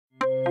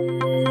Okay,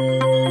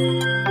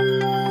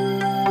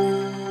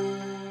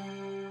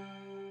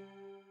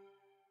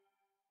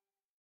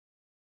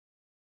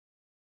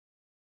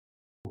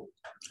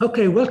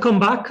 welcome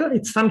back.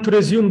 It's time to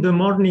resume the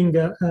morning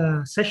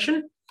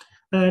session.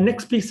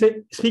 Next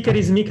speaker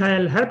is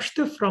Michael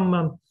Herbst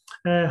from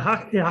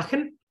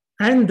Aachen.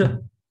 And,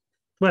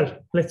 well,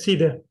 let's see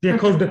the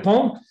école de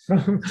pont.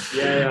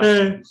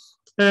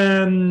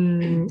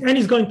 And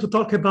he's going to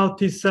talk about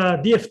this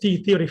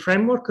DFT theory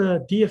framework,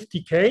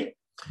 DFTK.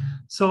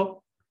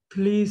 So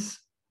please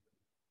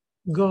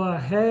go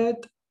ahead.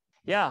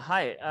 Yeah,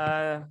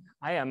 hi.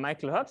 Hi, I'm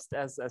Michael Herbst,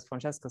 as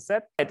Francesco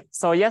said.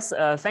 So yes,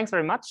 thanks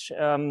very much.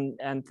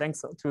 And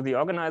thanks to the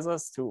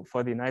organizers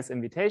for the nice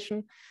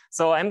invitation.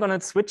 So I'm going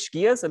to switch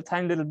gears a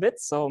tiny little bit.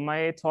 So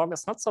my talk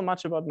is not so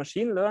much about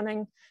machine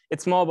learning.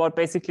 It's more about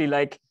basically,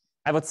 like,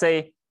 I would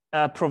say,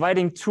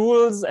 providing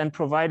tools and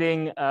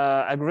providing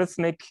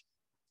algorithmic,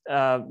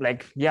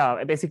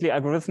 basically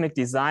algorithmic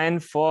design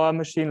for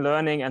machine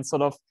learning, and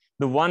sort of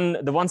the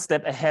one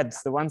step ahead,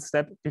 the one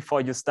step before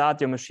you start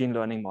your machine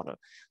learning model.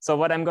 So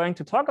what I'm going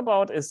to talk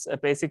about is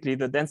basically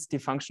the density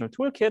functional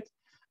toolkit,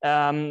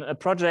 a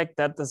project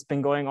that has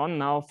been going on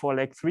now for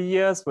like 3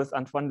 years with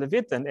Antoine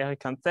Levitt and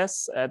Eric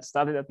Cantes. It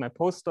started at my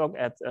postdoc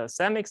at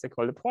SAMX,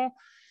 École de Pont.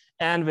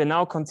 And we're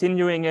now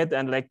continuing it.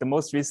 And like the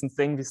most recent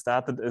thing we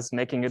started is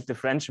making it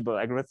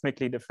differentiable,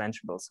 algorithmically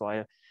differentiable. So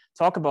I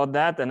talk about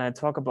that, and I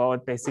talk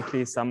about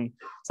basically some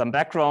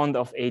background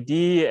of AD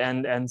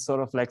and sort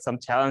of like some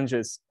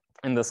challenges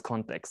in this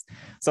context.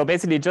 So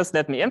basically, just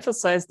let me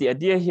emphasize, the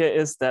idea here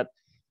is that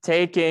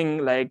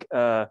taking like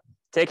a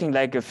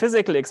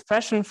physical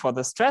expression for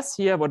the stress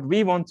here, what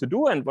we want to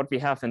do and what we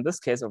have in this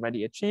case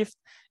already achieved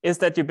is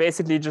that you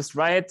basically just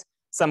write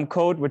some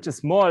code which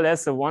is more or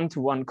less a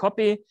one-to-one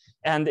copy,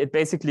 and it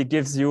basically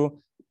gives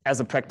you, as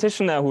a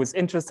practitioner who is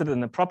interested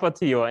in a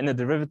property or in a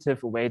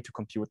derivative, a way to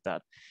compute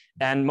that.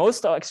 And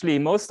most of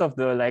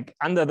the like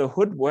under the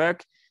hood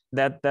work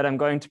that I'm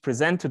going to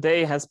present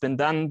today has been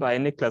done by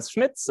Niklas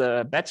Schmitz,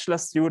 a bachelor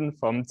student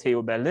from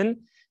TU Berlin,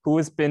 who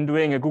has been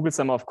doing a Google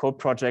Summer of Code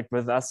project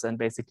with us. And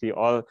basically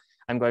all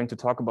I'm going to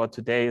talk about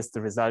today is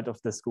the result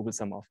of this Google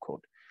Summer of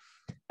Code.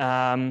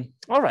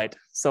 All right,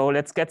 so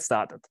let's get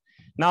started.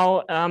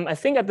 Now, I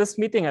think at this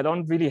meeting, I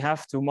don't really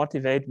have to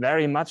motivate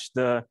very much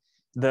the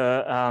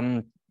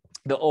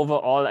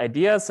overall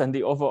ideas and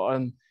the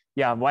overall,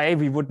 why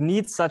we would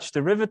need such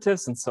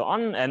derivatives and so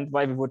on, and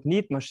why we would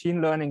need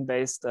machine learning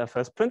based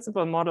first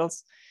principle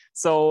models.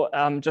 So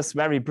just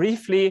very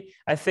briefly,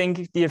 I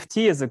think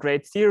DFT is a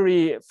great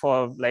theory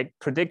for like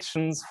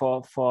predictions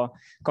for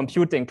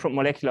computing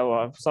molecular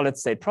or solid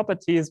state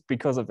properties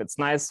because of its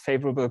nice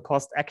favorable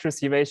cost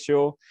accuracy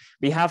ratio.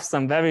 We have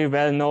some very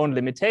well-known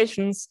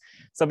limitations.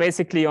 So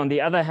basically, on the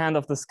other hand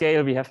of the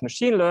scale, we have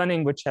machine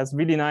learning, which has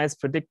really nice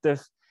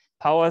predictive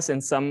powers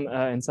in some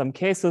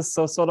cases.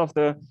 So sort of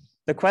the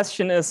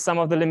question is, some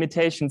of the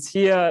limitations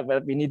here,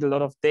 that we need a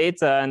lot of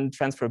data and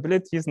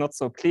transferability is not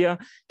so clear.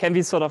 Can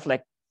we sort of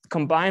like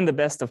combine the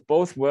best of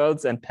both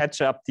worlds and patch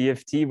up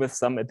DFT with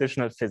some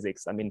additional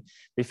physics? I mean,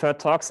 we've heard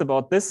talks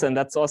about this, and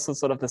that's also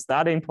sort of the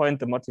starting point,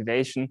 the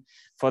motivation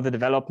for the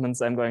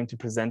developments I'm going to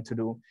present to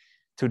do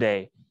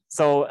today.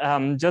 So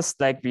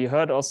just like we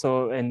heard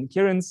also in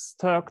Kieran's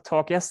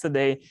talk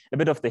yesterday, a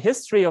bit of the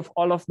history of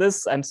all of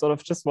this. I'm sort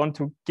of just want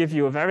to give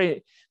you a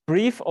very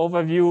brief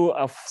overview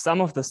of some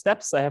of the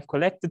steps I have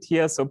collected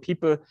here. So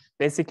people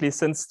basically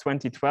since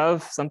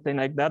 2012, something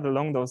like that,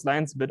 along those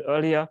lines, a bit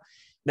earlier,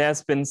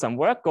 there's been some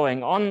work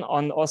going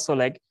on also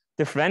like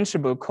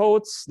differentiable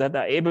codes that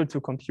are able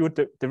to compute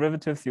the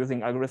derivatives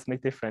using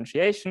algorithmic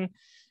differentiation.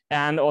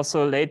 And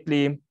also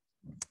lately,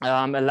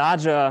 a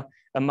larger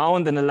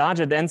amount and a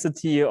larger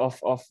density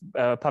of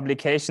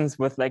publications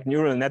with like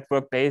neural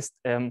network-based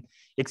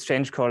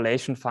exchange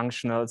correlation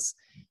functionals.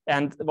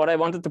 And what I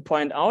wanted to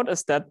point out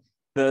is that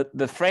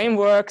the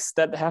frameworks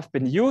that have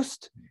been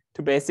used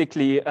to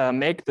basically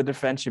make the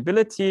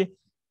differentiability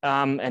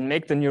and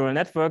make the neural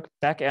network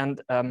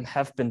backend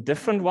have been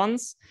different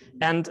ones.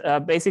 And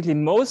basically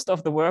most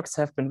of the works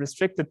have been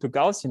restricted to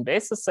Gaussian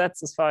basis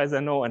sets, as far as I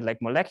know, and like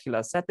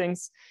molecular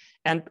settings.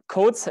 And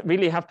codes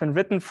really have been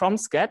written from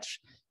scratch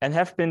and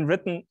have been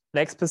written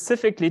like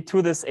specifically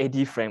to this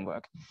AD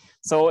framework.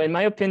 So in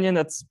my opinion,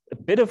 that's a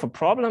bit of a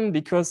problem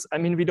because, I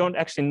mean, we don't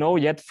actually know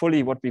yet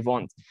fully what we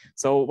want.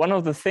 So one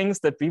of the things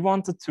that we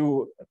wanted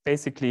to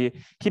basically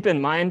keep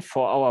in mind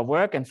for our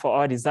work and for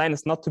our design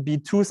is not to be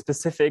too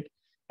specific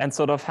and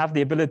sort of have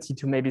the ability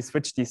to maybe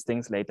switch these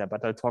things later,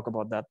 but I'll talk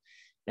about that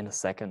in a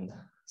second,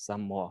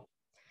 some more.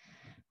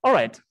 All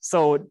right,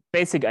 so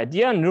basic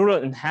idea,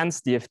 neural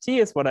enhanced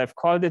DFT is what I've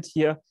called it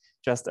here,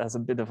 just as a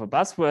bit of a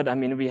buzzword. I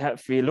mean,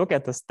 we look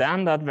at the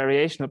standard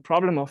variational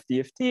problem of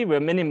DFT, we're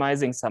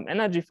minimizing some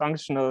energy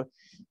functional,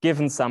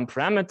 given some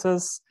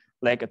parameters,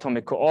 like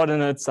atomic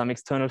coordinates, some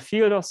external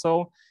field or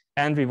so,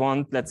 and we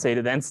want, let's say,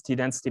 the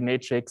density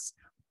matrix.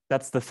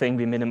 That's the thing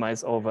we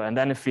minimize over. And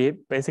then if we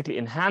basically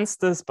enhance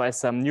this by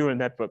some neural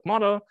network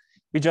model,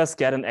 we just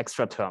get an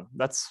extra term.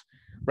 That's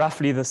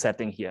roughly the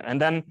setting here. And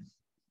then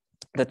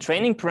the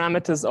training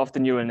parameters of the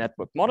neural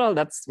network model.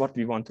 That's what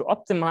we want to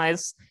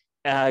optimize,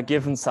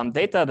 given some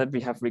data that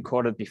we have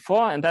recorded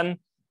before. And then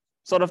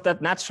sort of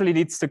that naturally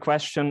leads to the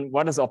question,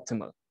 what is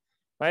optimal,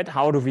 right?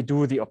 How do we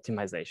do the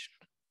optimization?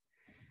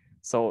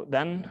 So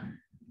then,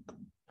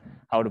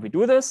 how do we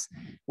do this?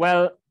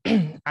 Well,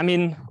 I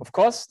mean, of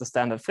course, the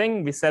standard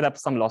thing, we set up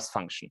some loss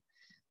function.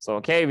 So,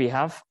 okay, we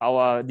have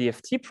our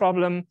DFT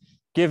problem,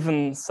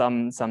 given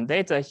some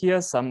data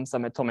here, some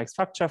atomic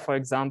structure, for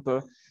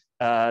example.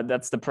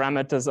 That's the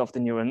parameters of the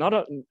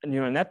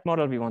neural net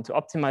model we want to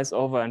optimize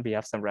over, and we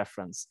have some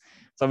reference.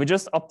 So we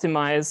just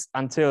optimize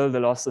until the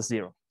loss is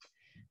 0.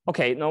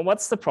 Okay, now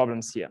what's the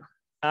problems here?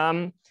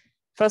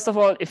 First of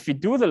all, if we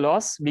do the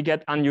loss, we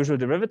get unusual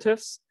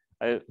derivatives.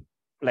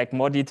 Like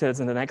more details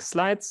in the next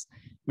slides.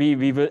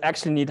 We will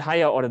actually need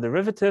higher order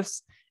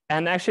derivatives.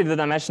 And actually the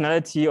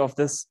dimensionality of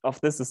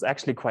this is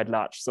actually quite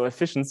large. So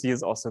efficiency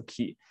is also a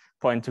key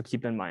point to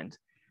keep in mind.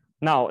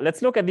 Now,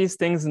 let's look at these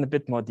things in a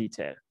bit more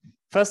detail.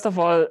 First of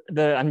all,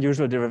 the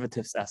unusual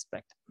derivatives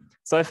aspect.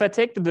 So if I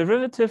take the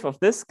derivative of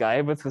this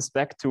guy with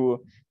respect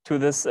to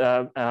this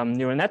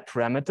neural net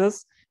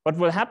parameters, what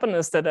will happen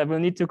is that I will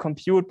need to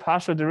compute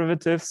partial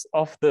derivatives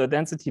of the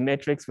density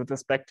matrix with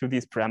respect to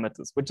these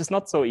parameters, which is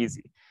not so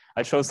easy.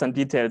 I'll show some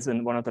details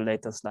in one of the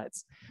later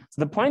slides. So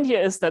the point here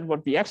is that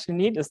what we actually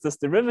need is this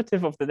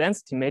derivative of the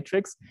density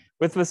matrix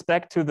with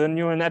respect to the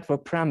neural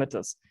network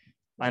parameters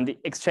and the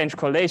exchange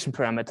correlation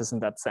parameters in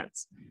that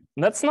sense.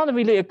 And that's not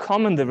really a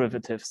common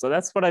derivative. So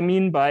that's what I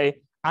mean by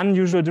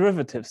unusual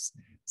derivatives.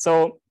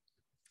 So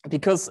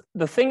because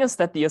the thing is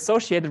that the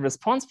associated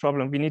response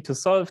problem we need to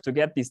solve to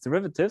get these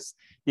derivatives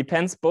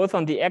depends both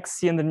on the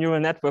XC and the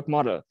neural network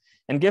model.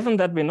 And given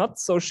that we're not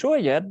so sure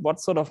yet what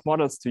sort of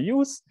models to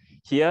use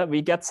here,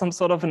 we get some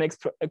sort of a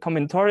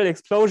combinatorial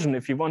explosion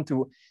if you want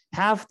to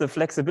have the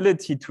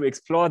flexibility to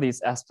explore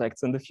these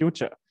aspects in the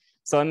future.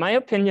 So in my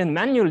opinion,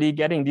 manually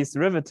getting these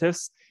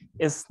derivatives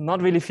is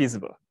not really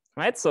feasible,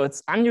 right? So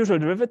it's unusual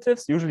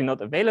derivatives, usually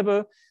not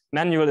available.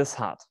 Manual is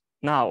hard.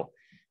 Now,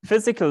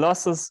 physical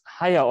losses,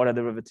 higher order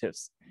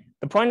derivatives.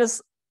 The point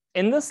is,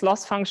 in this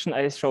loss function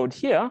I showed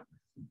here,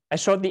 I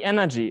showed the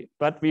energy,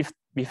 but we've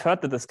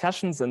heard the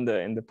discussions in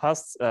the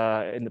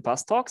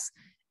past talks.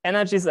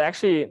 Energy is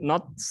actually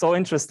not so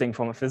interesting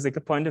from a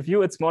physical point of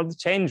view. It's more the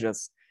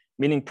changes,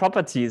 meaning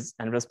properties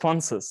and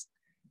responses.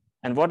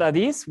 And what are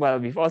these? Well,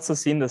 we've also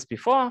seen this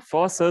before: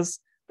 forces,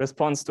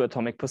 response to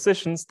atomic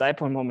positions,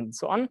 dipole moment, and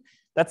so on.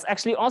 That's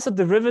actually also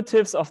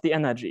derivatives of the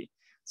energy.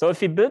 So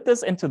if we build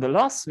this into the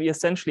loss, we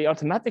essentially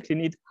automatically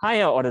need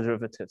higher order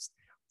derivatives.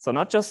 So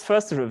not just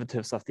first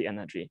derivatives of the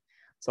energy.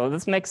 So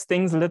this makes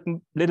things a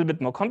little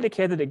bit more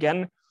complicated.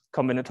 Again,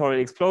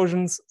 combinatorial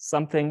explosions,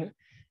 something,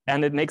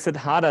 and it makes it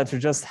harder to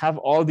just have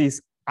all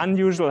these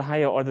unusual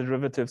higher order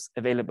derivatives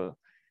available.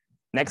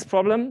 Next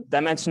problem,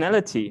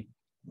 dimensionality.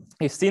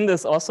 We've seen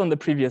this also in the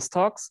previous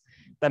talks.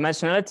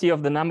 Dimensionality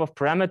of the number of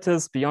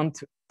parameters beyond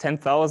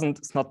 10,000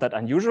 is not that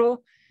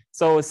unusual.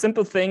 So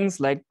simple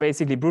things like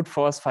basically brute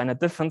force finite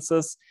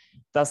differences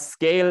does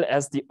scale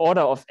as the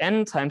order of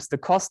n times the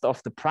cost of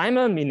the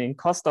primal, meaning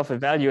cost of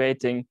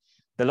evaluating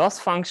the loss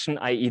function,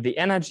 i.e. the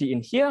energy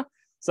in here.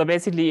 So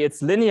basically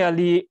it's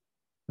linearly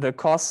the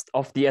cost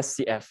of the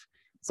SCF.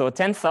 So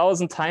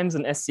 10,000 times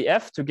an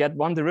SCF to get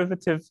one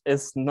derivative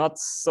is not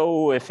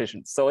so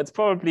efficient. So it's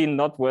probably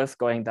not worth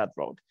going that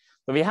road.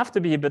 So we have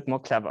to be a bit more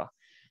clever.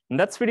 And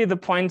that's really the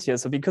point here.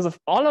 So because of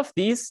all of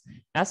these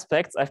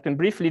aspects I've been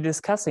briefly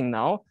discussing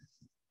now,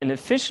 an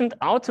efficient,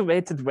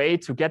 automated way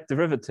to get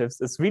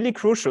derivatives is really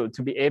crucial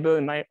to be able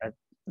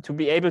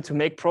to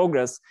make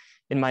progress,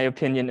 in my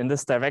opinion, in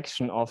this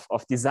direction of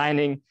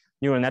designing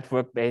neural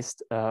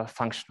network-based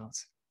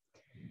functionals.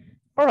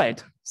 All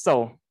right,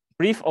 so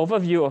brief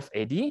overview of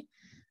AD.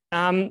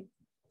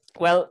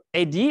 Well,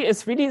 AD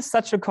is really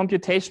such a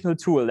computational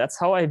tool. That's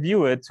how I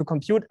view it, to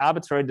compute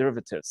arbitrary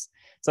derivatives.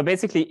 So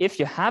basically, if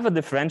you have a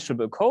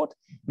differentiable code,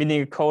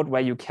 meaning a code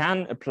where you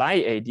can apply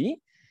AD,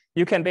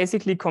 you can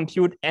basically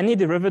compute any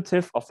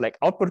derivative of like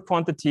output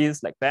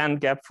quantities, like band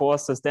gap,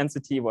 forces,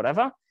 density,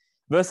 whatever,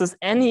 versus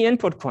any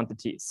input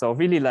quantity. So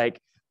really like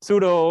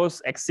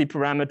pseudos, XC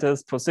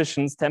parameters,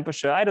 positions,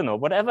 temperature, I don't know,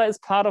 whatever is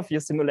part of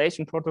your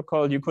simulation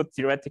protocol, you could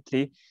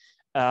theoretically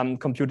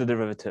compute a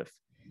derivative.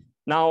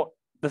 Now,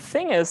 the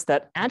thing is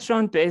that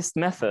adjoint-based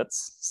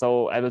methods,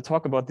 so I will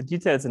talk about the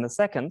details in a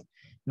second,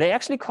 they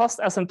actually cost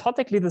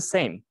asymptotically the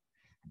same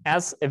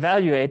as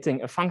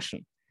evaluating a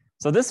function.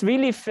 So this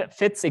really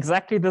fits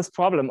exactly this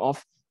problem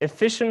of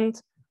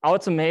efficient,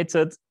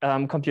 automated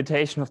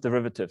computation of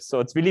derivatives. So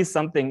it's really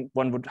something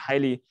one would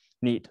highly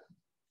need.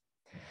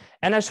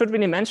 And I should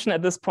really mention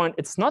at this point,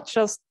 it's not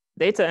just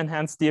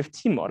data-enhanced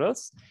DFT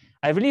models.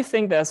 I really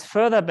think there's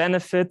further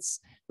benefits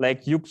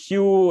like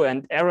UQ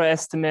and error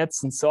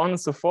estimates and so on and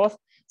so forth.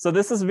 So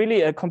this is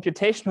really a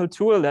computational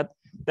tool that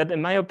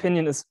in my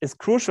opinion, is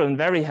crucial and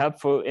very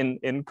helpful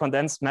in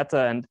condensed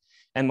matter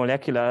and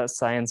molecular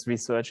science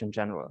research in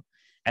general.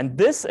 And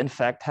this, in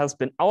fact, has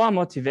been our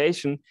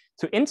motivation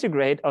to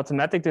integrate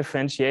automatic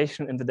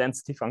differentiation in the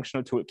density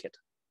functional toolkit.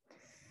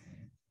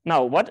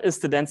 Now, what is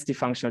the density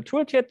functional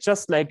toolkit?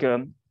 Just like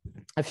a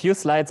few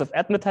slides of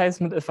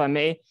advertisement, if I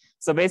may.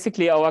 So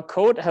basically, our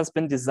code has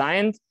been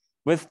designed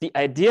with the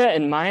idea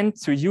in mind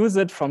to use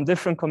it from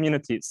different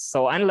communities.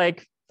 So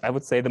unlike, I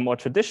would say, the more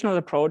traditional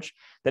approach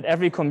that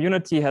every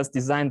community has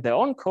designed their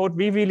own code,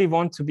 we really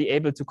want to be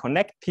able to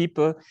connect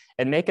people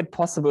and make it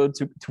possible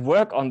to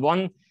work on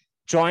one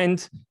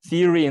joint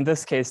theory, in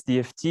this case,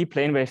 DFT,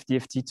 plane wave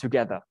DFT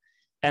together.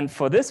 And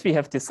for this, we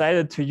have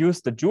decided to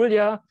use the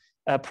Julia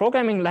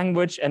programming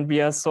language, and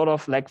we are sort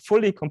of like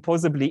fully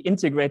composably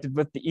integrated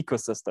with the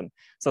ecosystem.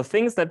 So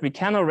things that we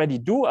can already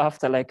do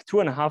after like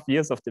 2.5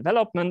 years of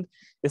development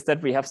is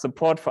that we have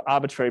support for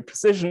arbitrary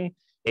precision,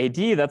 AD,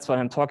 that's what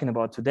I'm talking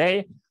about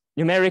today.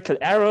 Numerical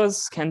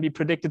errors can be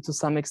predicted to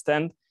some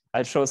extent.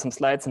 I'll show some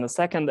slides in a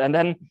second. And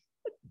then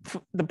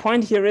the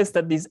point here is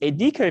that these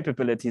AD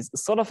capabilities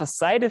is sort of a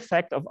side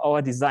effect of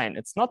our design.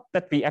 It's not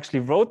that we actually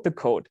wrote the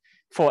code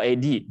for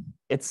AD.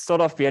 It's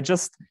sort of, we are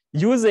just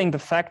using the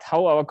fact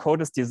how our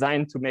code is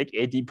designed to make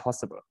AD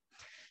possible.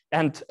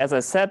 And as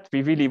I said,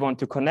 we really want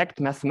to connect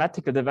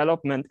mathematical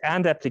development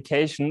and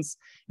applications.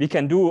 We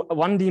can do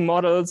 1D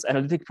models,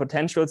 analytic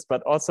potentials,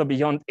 but also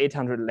beyond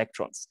 800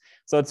 electrons.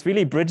 So it's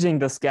really bridging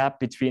this gap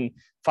between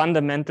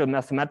fundamental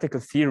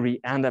mathematical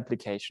theory and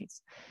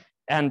applications.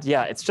 And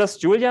yeah, it's just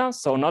Julia,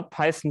 so not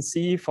Python,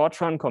 C,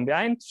 Fortran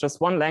combined,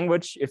 just one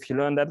language. If you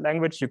learn that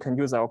language, you can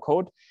use our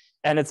code.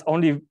 And it's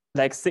only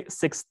like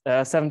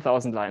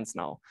 7,000 lines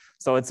now.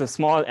 So it's a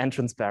small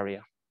entrance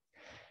barrier.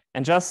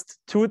 And just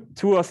two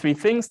or three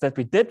things that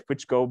we did,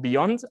 which go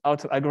beyond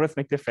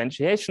algorithmic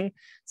differentiation.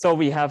 So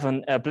we have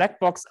a black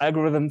box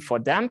algorithm for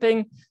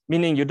damping,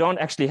 meaning you don't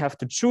actually have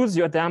to choose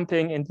your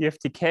damping in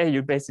DFTK.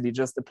 You basically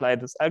just apply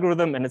this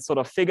algorithm and it sort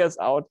of figures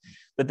out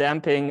the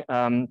damping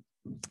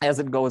as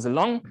it goes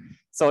along.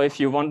 So if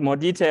you want more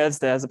details,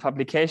 there's a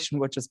publication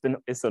which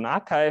is on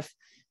archive.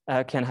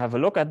 Can have a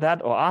look at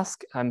that or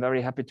ask. I'm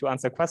very happy to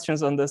answer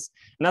questions on this.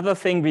 Another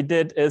thing we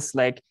did is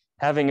like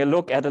having a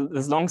look at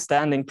this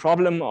long-standing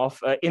problem of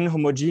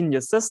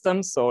inhomogeneous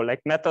systems, so like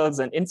metals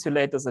and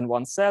insulators in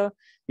one cell.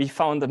 We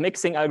found a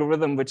mixing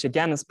algorithm, which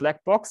again is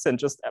black box and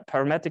just a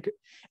parametric,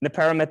 in a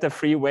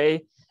parameter-free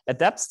way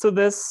adapts to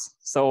this.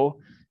 So,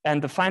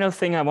 and the final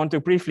thing I want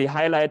to briefly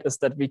highlight is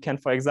that we can,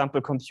 for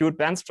example, compute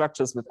band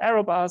structures with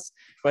error bars,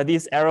 where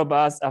these error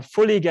bars are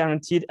fully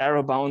guaranteed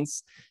error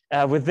bounds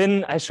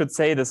within, I should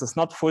say, this is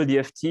not full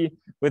DFT,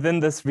 within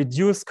this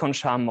reduced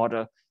Concharm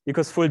model,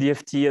 because full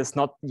DFT is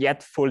not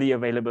yet fully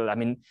available. I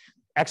mean,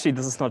 actually,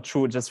 this is not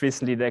true. Just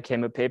recently, there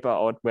came a paper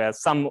out where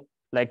some,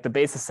 like the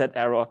basis set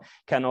error,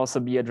 can also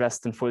be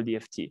addressed in full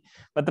DFT.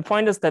 But the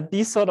point is that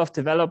these sort of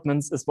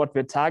developments is what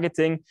we're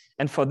targeting.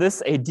 And for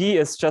this, AD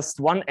is just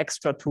one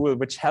extra tool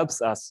which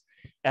helps us.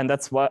 And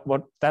that's what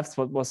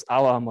was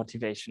our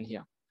motivation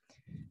here.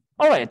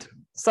 All right,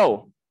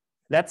 so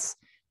let's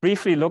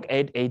briefly look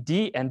at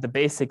AD and the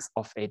basics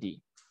of AD.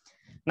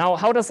 Now,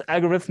 how does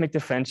algorithmic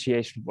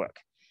differentiation work?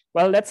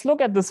 Well, let's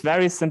look at this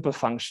very simple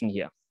function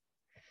here.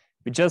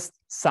 We just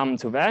sum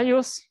two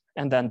values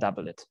and then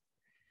double it.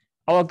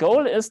 Our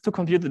goal is to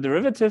compute the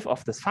derivative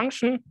of this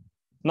function,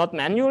 not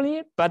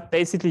manually, but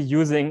basically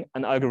using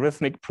an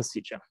algorithmic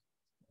procedure.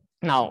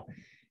 Now,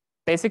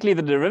 basically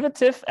the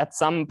derivative at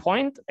some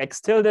point, x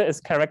tilde, is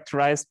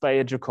characterized by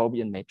a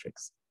Jacobian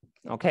matrix.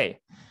 Okay,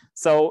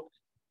 so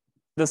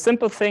the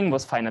simple thing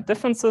was finite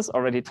differences,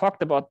 already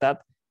talked about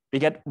that. We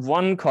get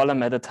one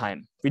column at a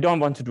time. We don't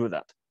want to do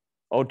that.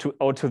 O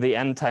to the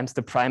n times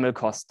the primal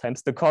cost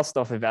times the cost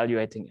of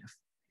evaluating f.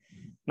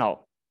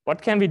 Now,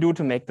 what can we do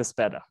to make this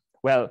better?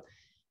 Well,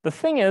 the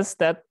thing is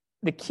that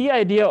the key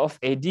idea of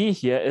AD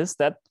here is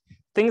that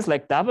things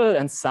like double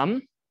and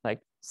sum,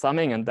 like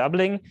summing and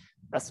doubling,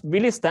 are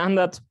really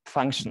standard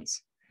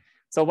functions.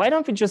 So why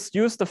don't we just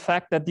use the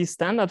fact that these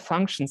standard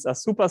functions are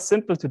super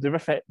simple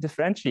to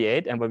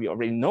differentiate, and where we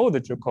already know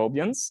the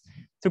Jacobians,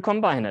 to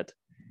combine it?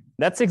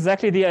 That's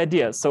exactly the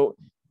idea. So,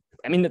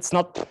 I mean, it's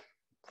not,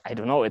 I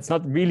don't know, it's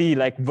not really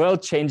like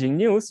world-changing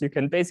news. You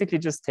can basically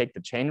just take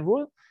the chain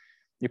rule,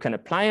 you can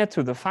apply it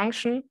to the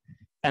function,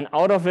 and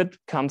out of it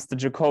comes the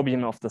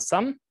Jacobian of the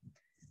sum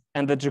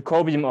and the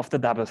Jacobian of the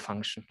double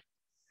function.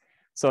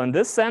 So in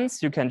this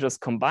sense, you can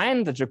just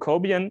combine the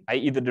Jacobian,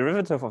 i.e. the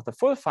derivative of the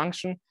full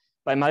function,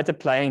 by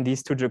multiplying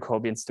these two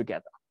Jacobians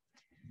together.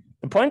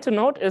 The point to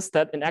note is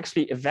that in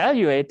actually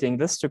evaluating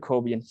this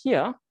Jacobian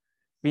here,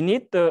 we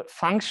need the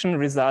function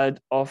result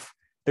of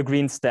the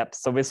green step.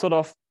 So we're sort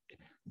of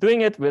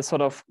doing it, we're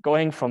sort of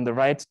going from the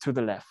right to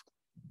the left.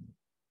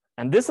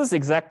 And this is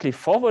exactly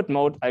forward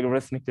mode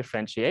algorithmic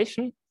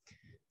differentiation.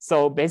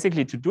 So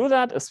basically to do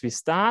that is we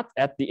start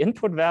at the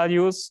input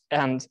values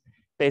and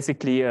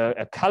basically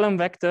a column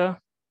vector.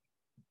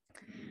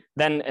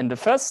 Then in the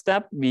first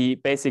step, we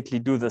basically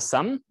do the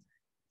sum.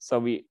 So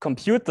we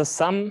compute the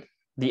sum,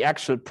 the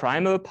actual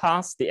primal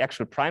path, the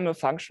actual primal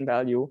function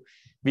value.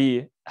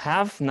 We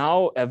have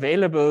now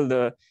available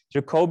the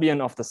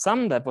Jacobian of the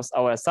sum. That was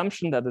our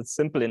assumption that it's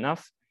simple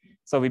enough.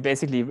 So we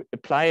basically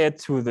apply it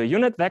to the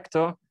unit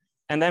vector.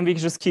 And then we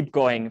just keep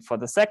going. For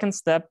the second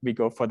step, we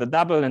go for the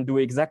double and do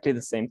exactly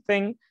the same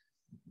thing.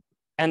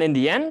 And in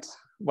the end,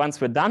 once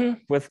we're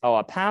done with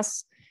our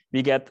pass,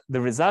 we get the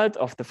result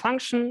of the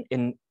function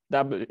in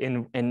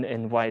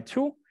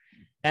y2,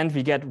 and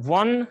we get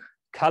one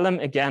column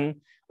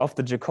again of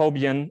the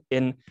Jacobian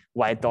in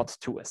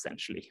y.2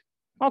 essentially.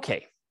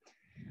 Okay,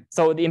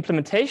 so the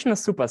implementation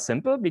is super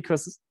simple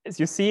because, as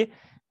you see,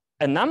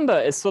 a number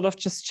is sort of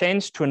just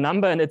changed to a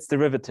number and its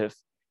derivative.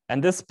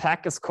 And this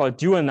pack is called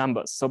dual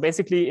numbers. So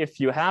basically, if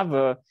you have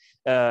a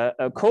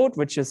code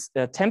which is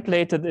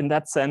templated in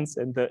that sense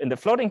in the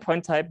floating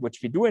point type, which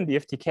we do in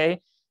DFTK,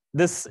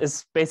 this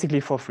is basically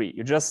for free.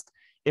 You just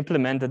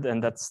implement it,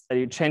 and that's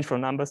you change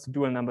from numbers to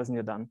dual numbers, and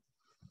you're done.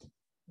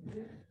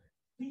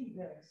 P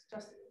there is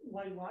just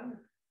y1.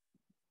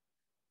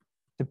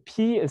 The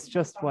P is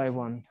just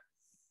y1.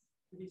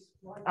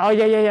 Oh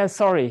yeah.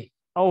 Sorry.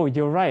 Oh,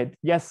 you're right.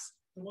 Yes.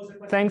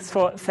 Thanks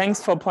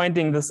for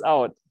pointing this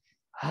out.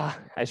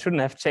 I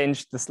shouldn't have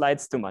changed the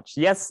slides too much.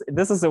 Yes,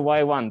 this is a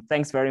y1.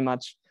 Thanks very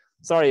much.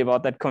 Sorry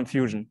about that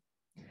confusion.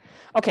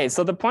 Okay,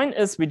 so the point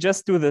is we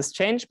just do this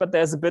change, but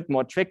there's a bit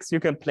more tricks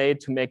you can play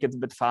to make it a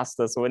bit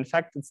faster. So in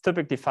fact, it's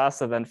typically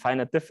faster than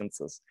finite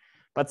differences,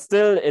 but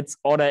still it's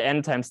order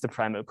n times the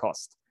primal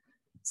cost.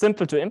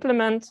 Simple to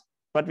implement,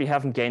 but we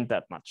haven't gained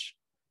that much.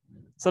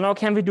 So now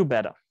can we do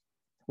better?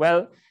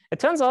 Well, it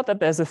turns out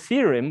that there's a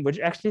theorem which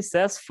actually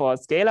says for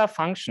scalar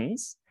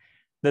functions,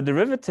 the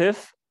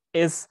derivative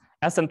is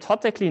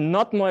asymptotically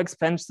not more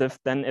expensive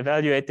than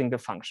evaluating the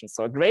function.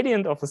 So a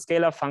gradient of a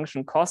scalar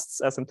function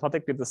costs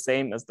asymptotically the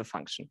same as the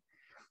function.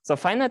 So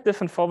finite diff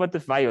and forward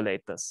diff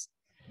violate this.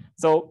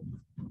 So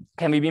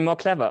can we be more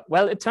clever?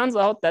 Well, it turns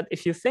out that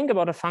if you think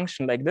about a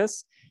function like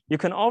this, you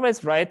can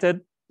always write it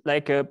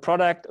like a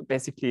product,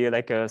 basically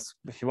like a,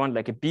 if you want,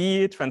 like a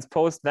B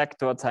transposed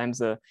vector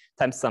times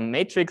some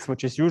matrix,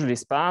 which is usually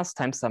sparse,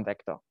 times some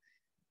vector.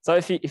 So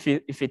if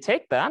you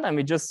take that and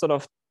we just sort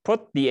of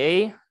put the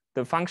A,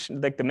 the function,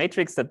 like the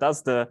matrix that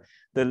does the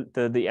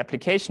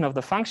application of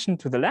the function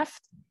to the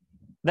left,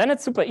 then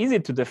it's super easy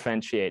to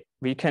differentiate.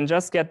 We can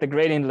just get the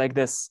gradient like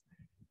this.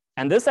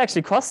 And this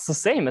actually costs the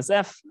same as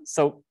f.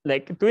 So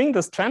like doing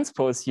this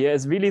transpose here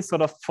is really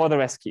sort of for the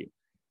rescue.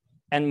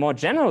 And more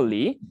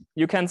generally,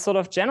 you can sort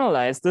of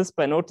generalize this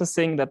by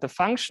noticing that the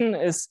function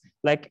is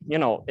like, you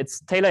know,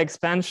 it's Taylor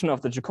expansion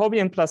of the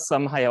Jacobian plus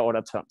some higher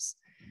order terms.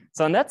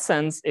 So in that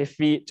sense, if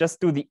we just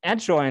do the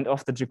adjoint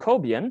of the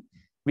Jacobian,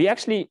 we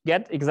actually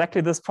get exactly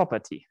this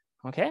property,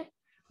 okay?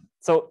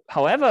 So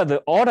however,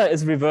 the order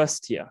is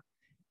reversed here.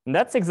 And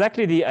that's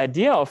exactly the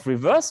idea of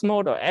reverse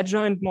mode or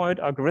adjoint mode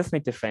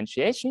algorithmic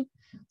differentiation.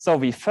 So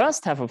we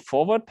first have a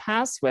forward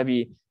pass where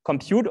we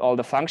compute all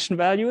the function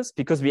values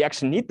because we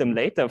actually need them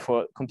later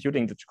for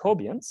computing the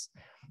Jacobians.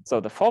 So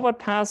the forward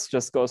pass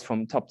just goes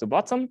from top to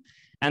bottom,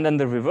 and then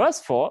the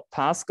reverse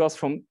pass goes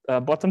from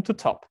bottom to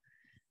top.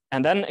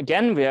 And then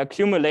again, we are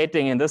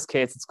accumulating, in this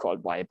case, it's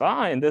called y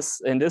bar. In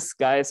this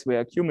guys, we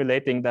are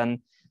accumulating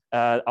then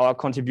our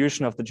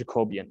contribution of the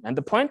Jacobian. And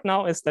the point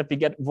now is that we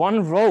get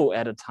one row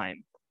at a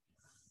time,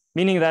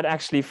 meaning that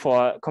actually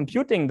for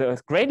computing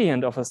the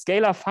gradient of a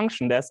scalar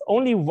function, there's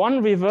only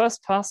one reverse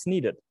pass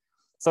needed.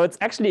 So it's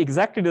actually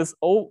exactly this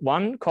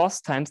O1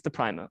 cost times the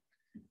primal.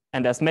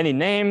 And there's many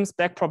names,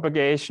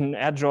 backpropagation,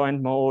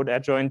 adjoint mode,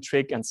 adjoint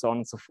trick, and so on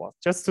and so forth,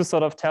 just to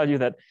sort of tell you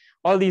that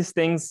all these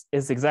things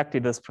is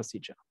exactly this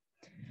procedure.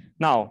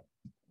 Now,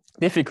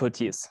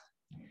 difficulties.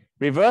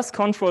 Reverse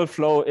control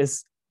flow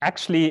is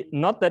actually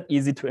not that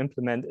easy to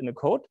implement in a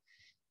code,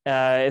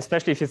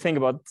 especially if you think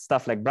about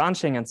stuff like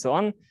branching and so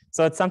on.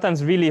 So it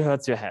sometimes really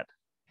hurts your head.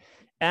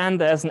 And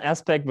there's an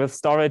aspect with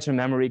storage and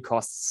memory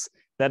costs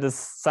that is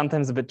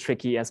sometimes a bit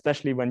tricky,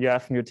 especially when you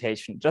have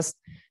mutation. Just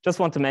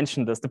want to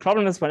mention this. The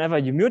problem is whenever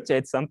you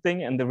mutate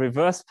something in the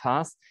reverse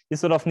path, you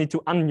sort of need to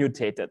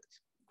unmutate it.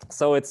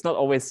 So it's not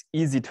always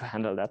easy to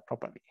handle that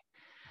properly.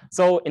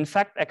 So in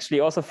fact, actually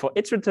also for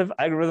iterative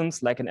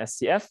algorithms like an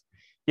SCF,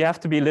 you have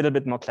to be a little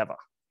bit more clever,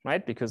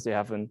 right? Because you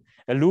have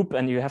a loop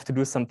and you have to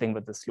do something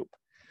with this loop.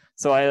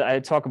 So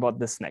I'll talk about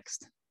this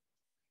next.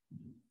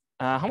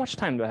 How much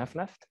time do I have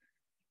left?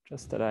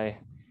 Just that I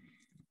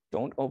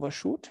don't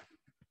overshoot.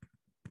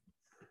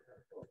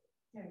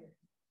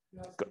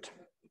 Good,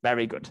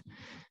 very good.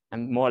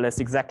 And more or less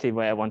exactly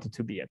where I wanted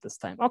to be at this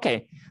time.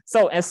 Okay,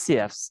 so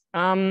SCFs.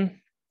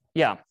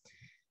 Yeah,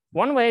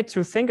 one way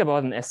to think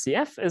about an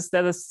SCF is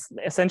that it's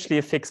essentially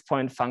a fixed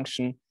point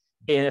function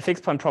in a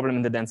fixed point problem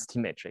in the density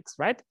matrix,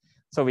 right?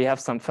 So we have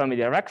some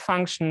Fermi-Dirac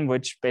function,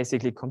 which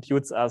basically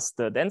computes us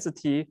the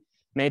density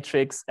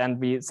matrix, and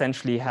we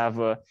essentially have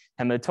a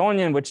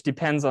Hamiltonian, which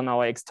depends on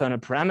our external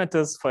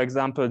parameters, for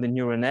example, the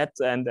neural net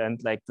and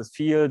like the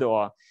field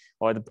or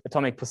the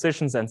atomic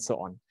positions and so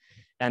on.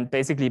 And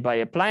basically by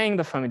applying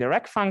the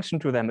Fermi-Dirac function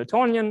to the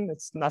Hamiltonian,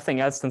 it's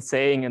nothing else than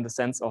saying in the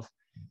sense of,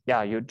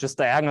 yeah, you're just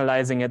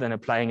diagonalizing it and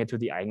applying it to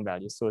the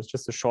eigenvalue. So it's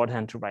just a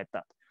shorthand to write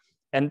that.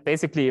 And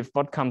basically if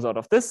what comes out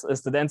of this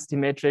is the density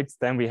matrix,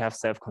 then we have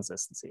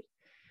self-consistency.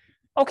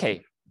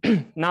 Okay,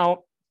 now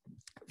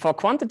for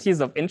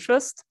quantities of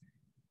interest,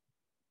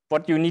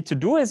 what you need to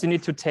do is you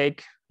need to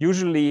take,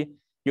 usually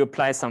you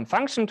apply some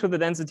function to the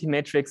density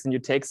matrix and you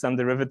take some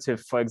derivative,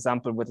 for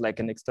example, with like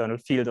an external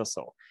field or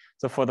so.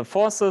 So for the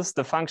forces,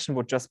 the function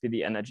would just be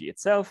the energy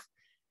itself,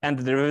 and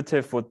the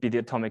derivative would be the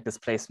atomic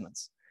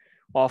displacements.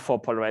 Or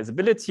for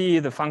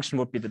polarizability, the function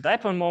would be the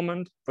dipole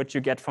moment, which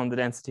you get from the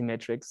density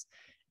matrix.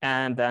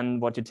 And then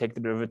what you take the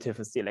derivative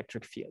is the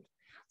electric field.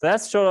 So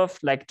that's sort of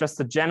like just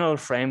a general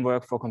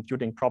framework for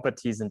computing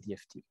properties in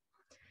DFT.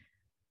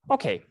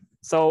 Okay,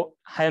 so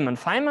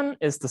Hellman-Feynman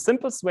is the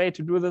simplest way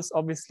to do this,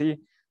 obviously.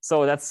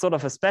 So that's sort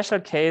of a special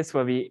case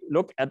where we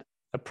look at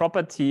a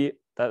property.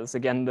 That is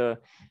again the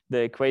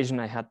equation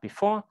I had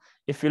before.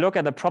 If we look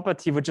at a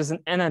property which is an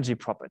energy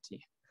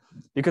property,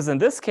 because in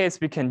this case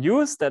we can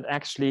use that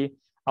actually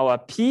our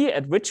P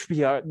at which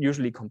we are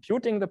usually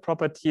computing the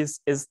properties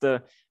is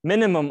the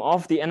minimum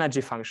of the energy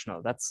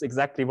functional. That's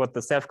exactly what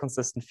the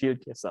self-consistent field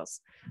gives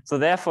us. So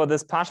therefore,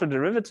 this partial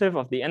derivative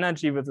of the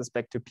energy with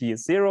respect to P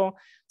is 0.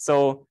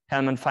 So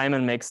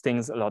Hellman-Feynman makes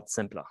things a lot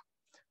simpler,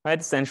 right?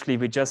 Essentially,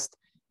 we just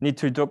need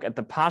to look at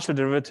the partial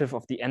derivative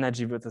of the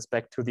energy with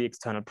respect to the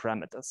external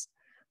parameters.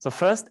 So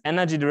first,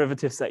 energy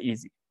derivatives are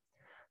easy.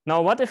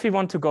 Now, what if we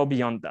want to go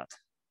beyond that?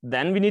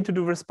 Then we need to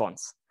do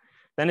response.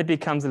 Then it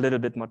becomes a little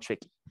bit more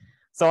tricky.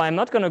 So I'm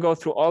not going to go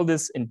through all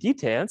this in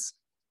details.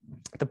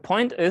 The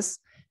point is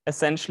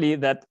essentially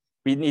that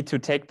we need to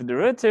take the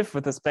derivative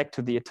with respect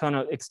to the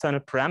external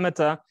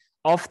parameter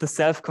of the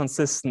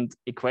self-consistent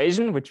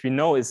equation, which we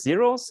know is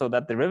 0, so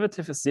that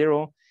derivative is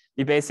 0.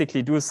 We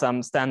basically do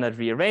some standard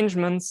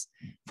rearrangements.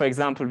 For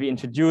example, we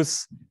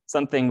introduce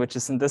something which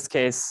is in this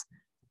case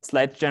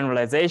slight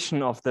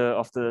generalization of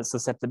the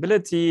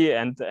susceptibility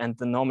and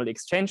the normal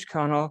exchange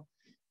kernel.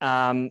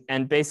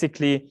 And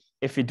basically,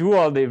 if we do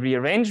all the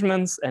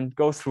rearrangements and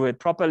go through it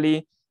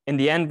properly, in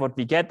the end, what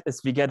we get is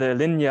we get a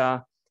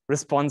linear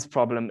response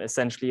problem,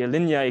 essentially a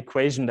linear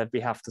equation that we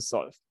have to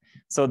solve.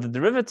 So the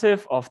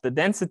derivative of the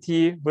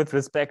density with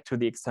respect to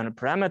the external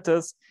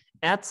parameters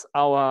at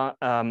our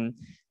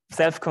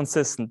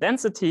self-consistent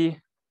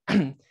density,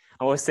 I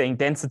was saying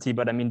density,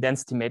 but I mean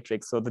density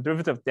matrix. So the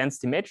derivative of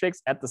density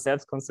matrix at the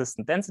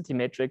self-consistent density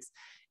matrix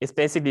is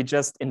basically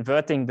just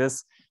inverting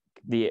this,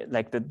 the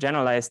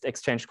generalized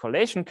exchange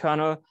correlation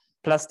kernel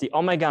plus the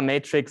omega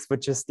matrix,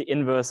 which is the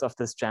inverse of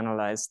this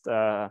generalized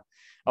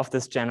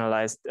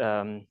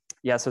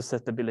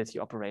susceptibility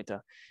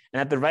operator.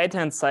 And at the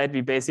right-hand side,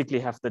 we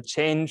basically have the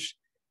change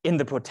in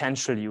the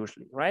potential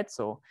usually, right?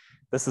 So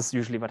this is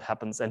usually what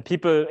happens. And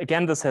people,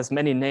 again, this has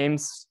many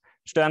names,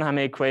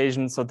 Sternheimer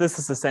equation. So this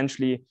is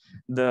essentially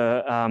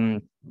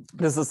the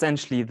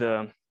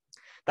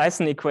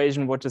Dyson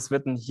equation, which is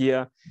written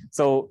here.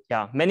 So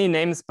yeah, many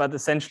names, but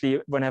essentially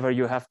whenever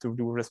you have to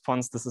do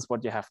response, this is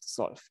what you have to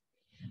solve.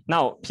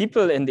 Now,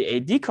 people in the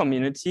AD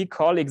community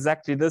call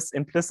exactly this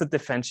implicit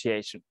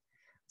differentiation.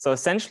 So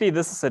essentially,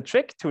 this is a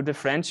trick to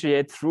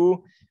differentiate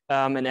through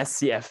an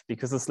SCF,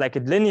 because it's like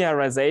a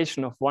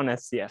linearization of one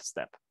SCF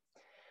step.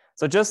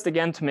 So just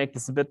again, to make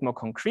this a bit more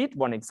concrete,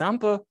 one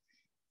example,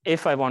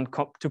 if I want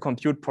to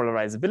compute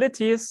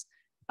polarizabilities,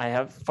 I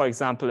have, for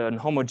example, an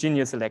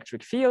homogeneous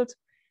electric field.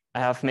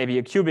 I have maybe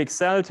a cubic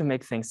cell to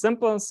make things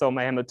simple. So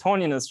my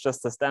Hamiltonian is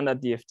just a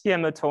standard DFT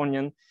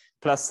Hamiltonian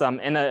plus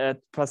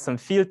some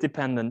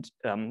field-dependent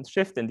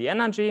shift in the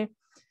energy.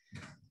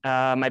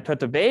 My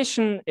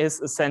perturbation is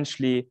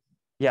essentially,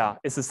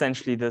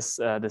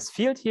 this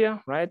field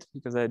here, right?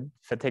 Because if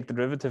I take the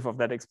derivative of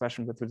that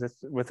expression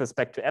with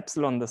respect to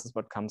epsilon, this is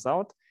what comes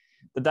out.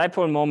 The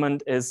dipole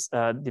moment is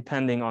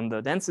depending on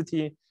the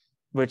density,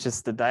 which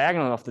is the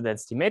diagonal of the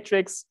density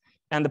matrix.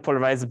 And the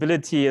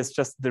polarizability is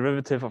just the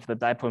derivative of the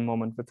dipole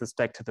moment with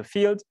respect to the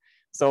field.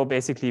 So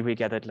basically, we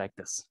get it like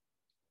this.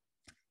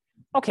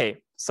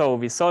 Okay, so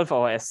we solve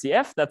our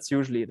SCF. That's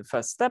usually the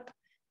first step.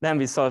 Then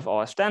we solve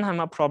our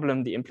Sternheimer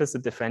problem, the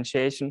implicit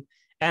differentiation,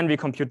 and we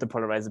compute the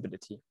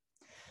polarizability.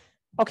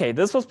 Okay,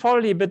 this was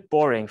probably a bit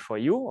boring for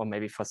you, or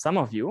maybe for some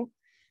of you,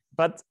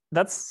 but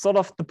that's sort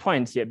of the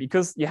point here,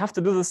 because you have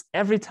to do this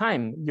every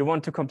time you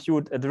want to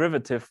compute a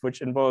derivative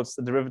which involves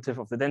the derivative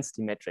of the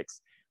density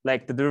matrix,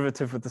 like the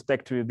derivative with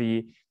respect to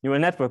the neural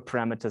network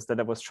parameters that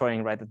I was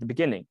showing right at the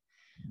beginning.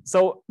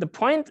 So the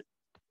point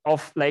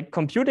of like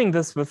computing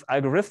this with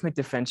algorithmic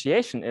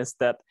differentiation is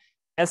that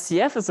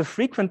SCF is a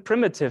frequent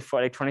primitive for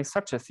electronic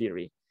structure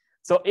theory.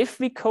 So if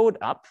we code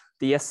up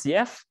the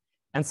SCF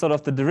and sort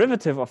of the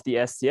derivative of the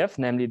SCF,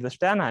 namely the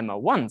Sternheimer,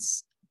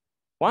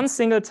 one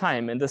single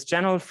time in this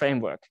general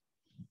framework,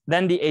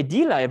 then the AD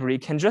library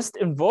can just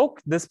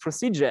invoke this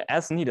procedure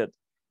as needed.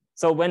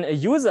 So when a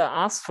user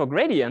asks for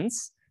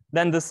gradients,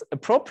 then this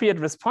appropriate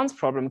response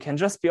problem can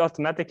just be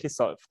automatically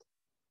solved.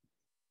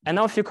 And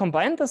now if you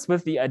combine this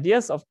with the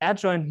ideas of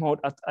adjoint mode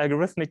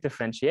algorithmic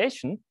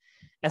differentiation,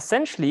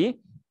 essentially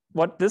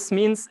what this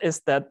means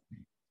is that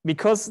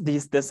because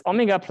this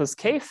omega plus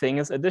k thing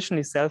is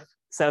additionally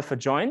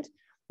self-adjoint,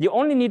 you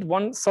only need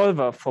one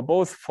solver for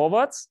both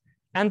forwards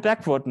and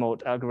backward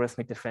mode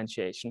algorithmic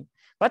differentiation.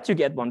 But you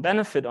get one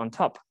benefit on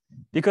top,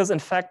 because in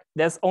fact,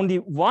 there's only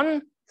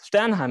one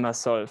Sternheimer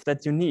solve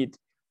that you need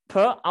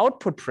per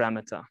output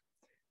parameter.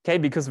 Okay,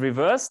 because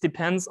reverse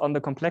depends on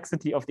the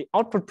complexity of the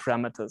output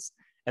parameters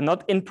and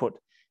not input.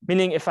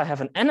 Meaning if I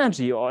have an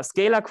energy or a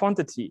scalar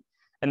quantity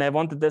and I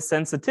wanted the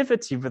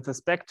sensitivity with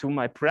respect to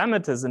my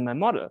parameters in my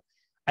model,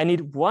 I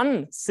need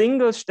one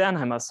single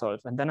Sternheimer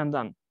solve and then I'm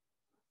done.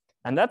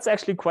 And that's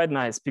actually quite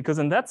nice because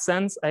in that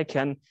sense, I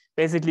can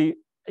basically,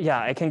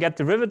 I can get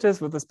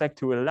derivatives with respect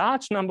to a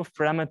large number of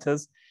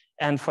parameters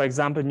and, for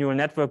example, neural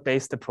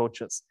network-based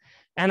approaches.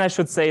 And I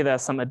should say there are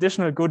some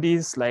additional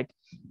goodies like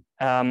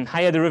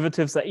higher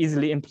derivatives are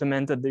easily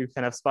implemented. You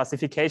can have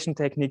sparsification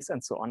techniques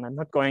and so on. I'm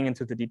not going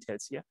into the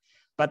details here,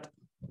 but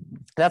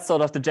that's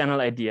sort of the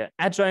general idea.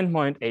 Adjoint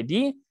point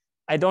AD,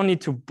 I don't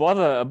need to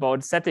bother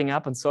about setting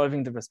up and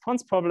solving the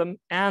response problem.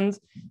 And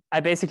I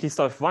basically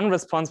solve one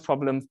response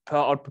problem per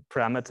output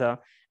parameter,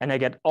 and I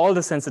get all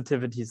the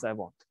sensitivities I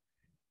want.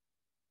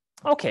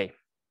 Okay,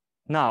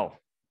 now,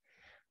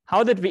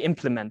 how did we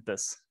implement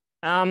this?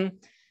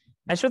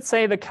 I should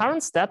say the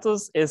current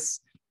status is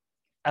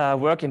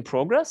work in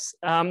progress.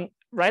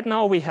 Right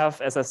now we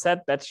have, as I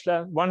said,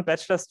 one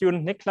bachelor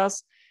student,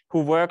 Niklas,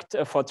 who worked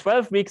for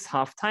 12 weeks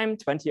half-time,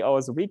 20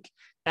 hours a week,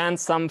 and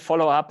some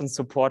follow-up and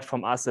support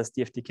from us as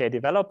DFTK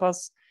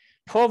developers.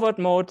 Forward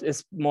mode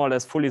is more or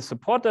less fully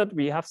supported.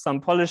 We have some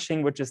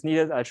polishing which is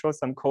needed. I'll show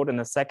some code in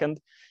a second.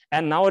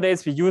 And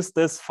nowadays we use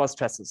this for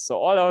stresses. So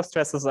all our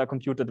stresses are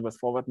computed with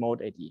forward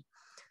mode AD.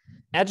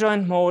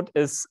 Adjoint mode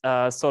is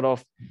sort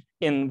of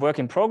in work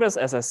in progress,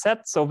 as I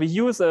said. So we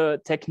use a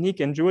technique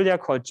in Julia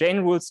called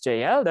chain rules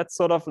JL. That's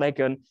sort of like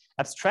an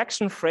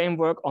abstraction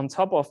framework on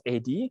top of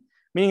AD,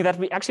 meaning that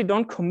we actually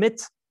don't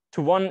commit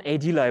to one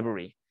AD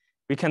library.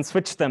 We can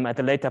switch them at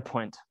a later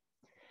point.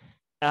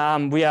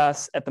 We are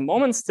at the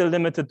moment still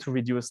limited to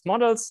reduced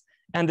models.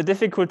 And the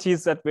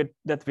difficulties that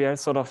we are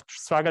sort of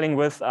struggling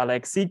with are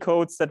like C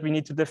codes that we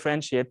need to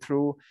differentiate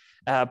through,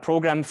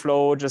 program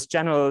flow, just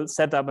general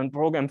setup and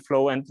program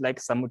flow, and like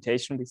some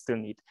mutation we still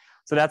need.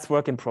 So that's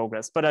work in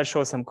progress, but I'll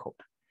show some code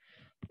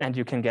and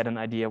you can get an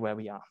idea where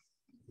we are.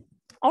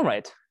 All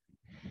right.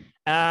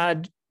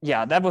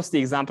 Yeah, that was the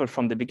example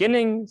from the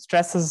beginning.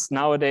 Stresses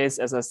nowadays,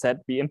 as I said,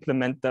 we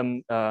implement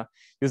them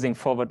using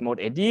forward mode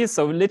AD.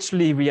 So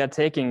literally we are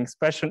taking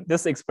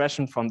this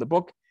expression from the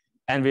book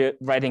and we're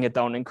writing it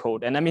down in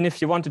code. And I mean,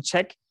 if you want to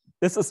check,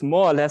 this is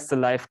more or less the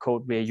live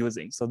code we're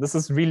using. So this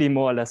is really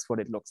more or less what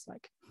it looks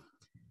like.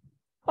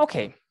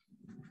 Okay.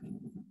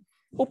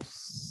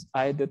 Oops,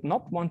 I did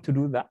not want to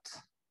do that.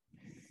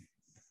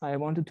 I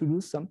wanted to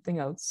do something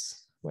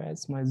else.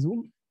 Where's my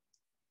Zoom?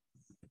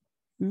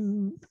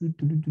 And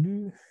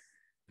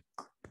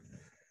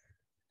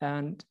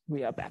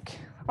we are back.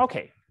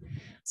 Okay,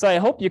 so I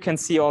hope you can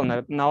see all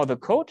now the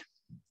code.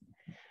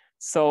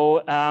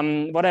 So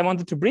what I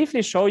wanted to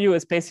briefly show you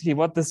is basically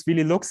what this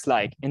really looks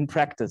like in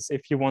practice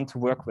if you want to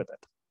work with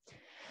it.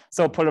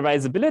 So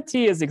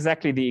polarizability is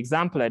exactly the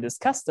example I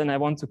discussed, and I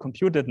want to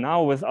compute it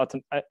now with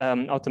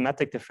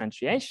automatic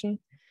differentiation.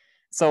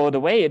 So the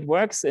way it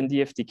works in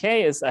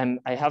DFTK is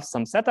I have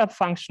some setup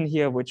function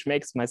here, which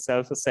makes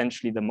myself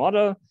essentially the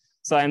model.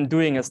 So I'm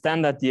doing a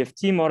standard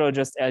DFT model,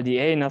 just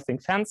LDA, nothing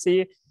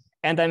fancy.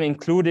 And I'm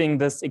including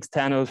this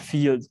external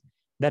field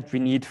that we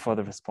need for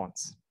the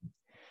response.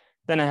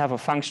 Then I have a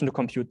function to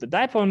compute the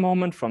dipole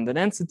moment from the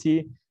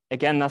density.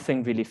 Again,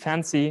 nothing really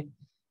fancy.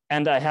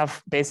 And I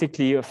have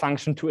basically a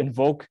function to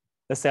invoke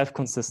the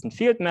self-consistent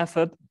field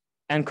method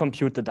and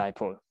compute the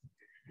dipole.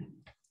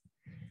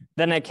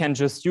 Then I can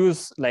just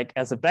use, like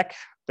as a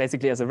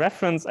basically as a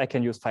reference, I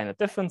can use finite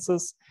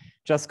differences,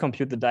 just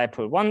compute the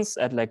dipole once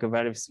at like a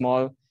very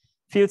small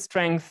field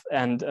strength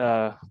and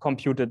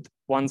compute it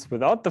once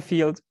without the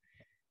field.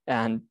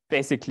 And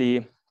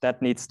basically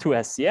that needs 2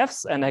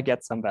 SCFs and I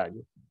get some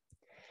value.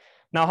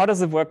 Now, how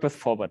does it work with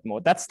forward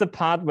mode? That's the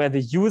part where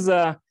the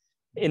user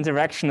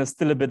interaction is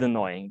still a bit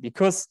annoying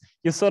because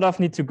you sort of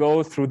need to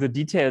go through the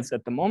details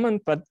at the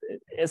moment. But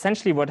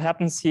essentially what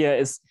happens here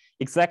is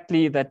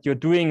exactly that you're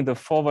doing the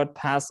forward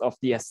pass of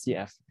the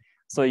SCF.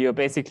 So you're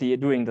basically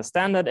doing the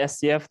standard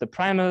SCF, the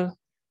primal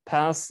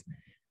pass,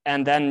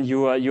 and then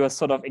you are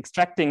sort of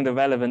extracting the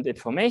relevant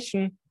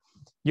information.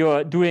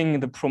 You're doing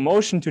the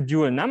promotion to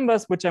dual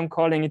numbers, which I'm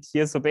calling it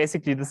here. So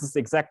basically, this is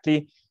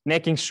exactly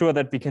making sure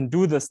that we can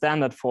do the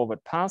standard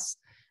forward pass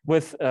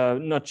with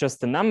not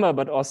just the number,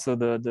 but also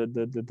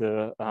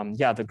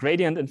the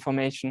gradient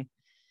information.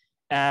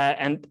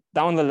 And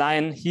down the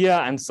line here,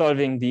 I'm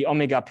solving the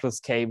omega plus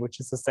k, which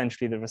is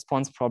essentially the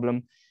response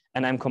problem.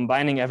 And I'm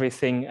combining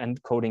everything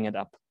and coding it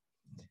up.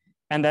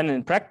 And then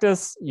in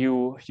practice,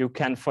 you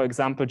can, for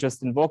example,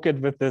 just invoke it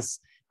with this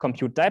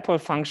compute dipole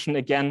function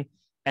again,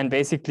 and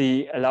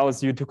basically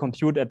allows you to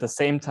compute at the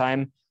same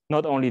time,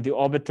 not only the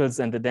orbitals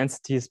and the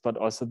densities, but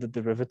also the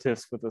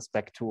derivatives with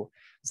respect to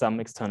some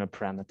external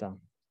parameter.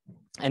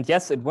 And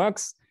yes, it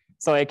works.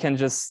 So I can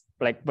just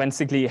like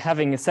basically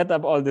having set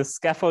up all this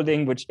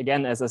scaffolding, which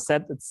again, as I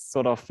said, it's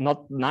sort of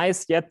not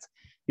nice yet.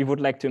 We would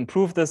like to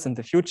improve this in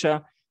the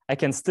future. I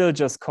can still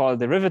just call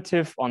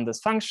derivative on this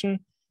function.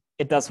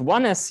 It does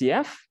one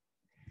SCF,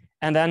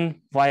 and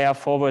then via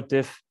forward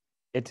diff,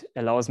 it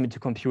allows me to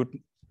compute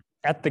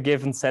at the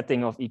given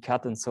setting of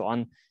ecut and so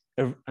on,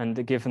 and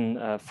the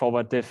given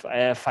forward diff,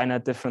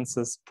 finite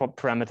differences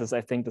parameters,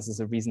 I think this is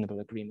a reasonable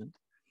agreement.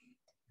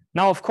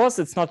 Now, of course,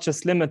 it's not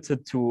just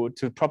limited to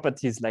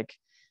properties like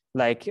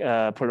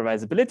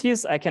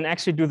polarizabilities. I can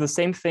actually do the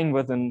same thing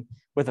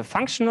with a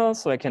functional.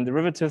 So I can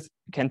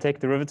take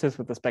derivatives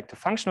with respect to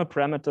functional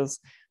parameters.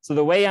 So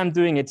the way I'm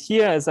doing it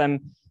here is I'm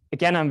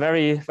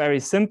very, very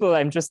simple.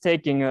 I'm just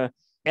taking a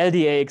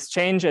LDA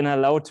exchange and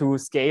allow to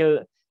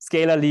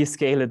scalarly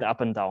scale it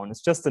up and down.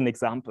 It's just an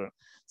example.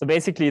 So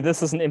basically,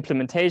 this is an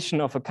implementation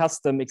of a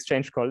custom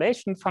exchange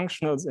correlation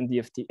functionals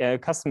in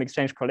custom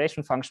exchange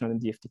correlation functional in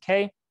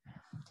DFTK.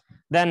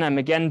 Then I'm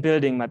again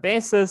building my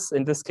basis.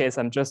 In this case,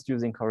 I'm just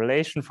using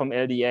correlation from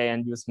LDA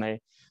and use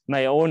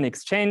my own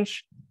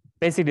exchange.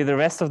 Basically, the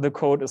rest of the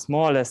code is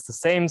more or less the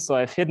same. So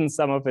I've hidden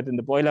some of it in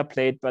the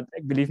boilerplate, but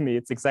believe me,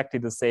 it's exactly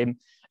the same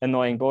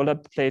annoying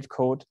boilerplate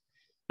code.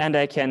 And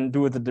I can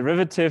do the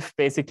derivative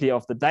basically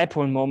of the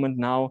dipole moment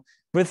now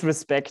with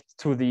respect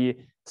to the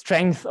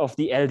strength of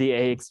the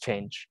LDA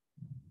exchange.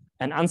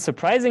 And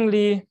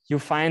unsurprisingly, you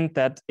find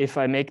that if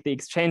I make the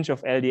exchange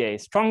of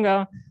LDA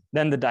stronger,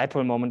 then the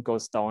dipole moment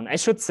goes down. I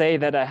should say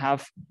that I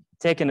have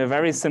taken a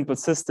very simple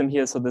system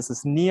here. So this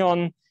is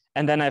neon,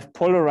 and then I've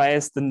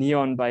polarized the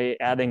neon by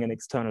adding an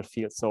external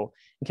field. So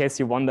in case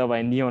you wonder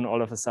why neon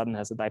all of a sudden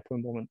has a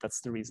dipole moment,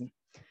 that's the reason.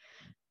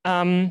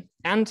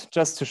 And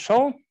just to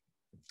show,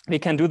 we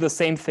can do the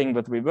same thing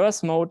with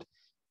reverse mode.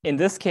 In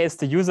this case,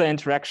 the user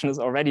interaction is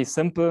already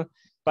simple,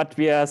 but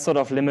we are sort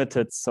of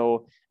limited.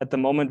 So at the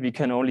moment, we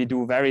can only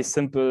do very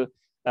simple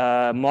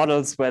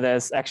models where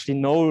there's actually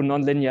no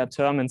nonlinear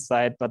term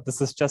inside, but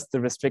this is just the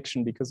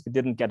restriction because we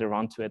didn't get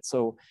around to it.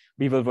 So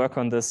we will work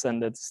on this,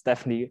 and it's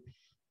definitely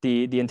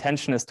the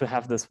intention is to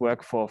have this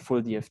work for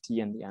full DFT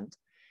in the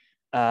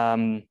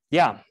end.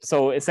 Yeah,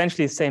 so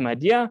essentially same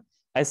idea.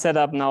 I set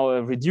up now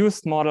a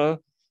reduced model.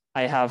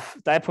 I have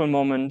dipole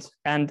moment,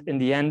 and in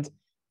the end,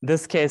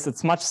 this case,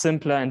 it's much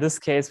simpler. In this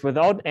case,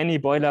 without any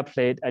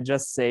boilerplate, I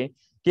just say,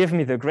 give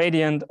me the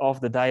gradient of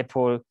the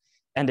dipole.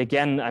 And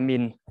again, I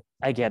mean,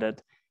 I get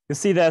it. You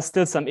see, there's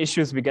still some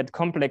issues. We get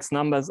complex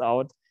numbers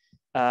out.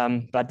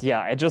 But yeah,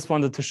 I just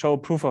wanted to show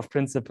proof of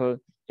principle.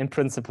 In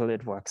principle,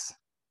 it works.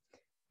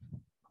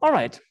 All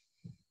right.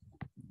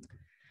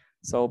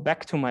 So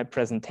back to my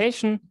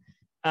presentation.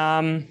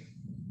 And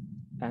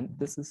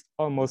this is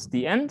almost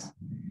the end.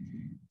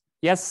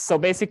 Yes, so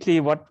basically,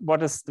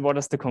 what is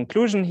the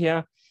conclusion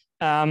here?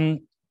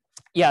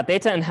 Yeah,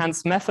 data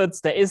enhanced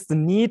methods, there is the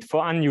need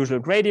for unusual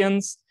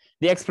gradients.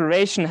 The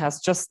exploration has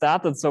just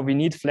started, so we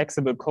need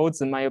flexible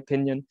codes, in my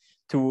opinion,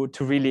 to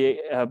really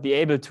be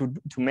able to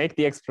make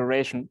the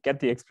exploration, get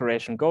the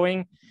exploration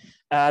going.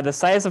 The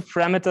size of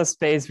parameter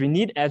space, we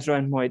need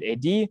adjoint-moid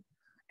AD.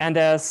 And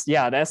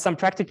there's some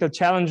practical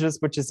challenges,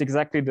 which is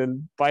exactly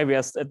why we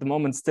are at the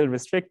moment still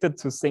restricted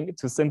to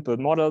simple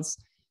models.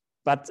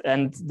 But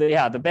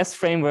the best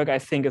framework, I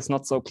think, is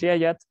not so clear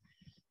yet.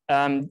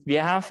 We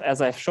have,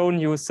 as I've shown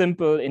you,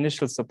 simple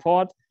initial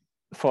support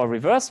for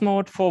reverse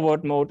mode.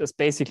 Forward mode is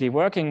basically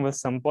working with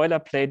some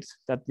boilerplate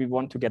that we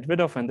want to get rid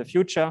of in the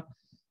future.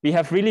 We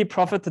have really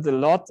profited a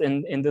lot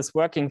in this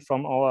working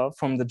from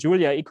the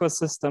Julia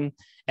ecosystem.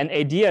 And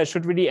AD, I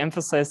should really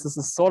emphasize, this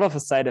is sort of a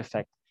side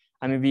effect.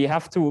 I mean, we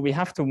have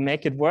to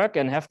make it work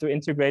and have to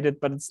integrate it,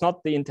 but it's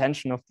not the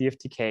intention of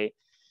DFTK.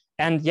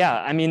 And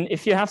yeah, I mean,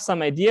 if you have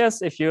some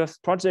ideas, if you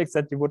have projects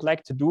that you would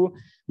like to do,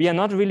 we are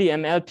not really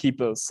ML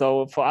people.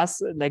 So for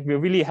us, like, we're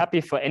really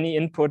happy for any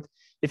input.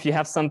 If you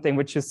have something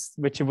which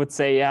you would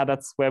say, yeah,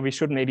 that's where we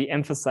should maybe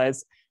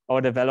emphasize our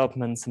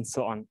developments and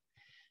so on.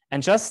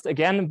 And just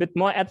again, a bit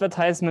more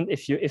advertisement.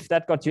 If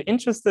that got you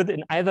interested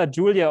in either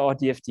Julia or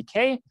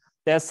DFTK,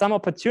 there's some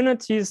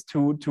opportunities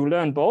to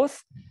learn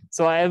both.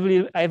 So I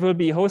will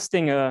be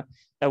hosting a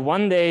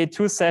 1-day,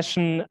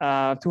 2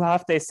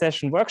 half-day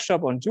session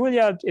workshop on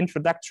Julia,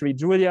 introductory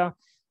Julia,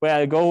 where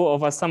I'll go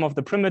over some of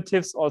the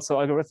primitives, also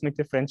algorithmic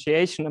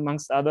differentiation,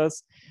 amongst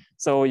others.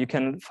 So you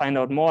can find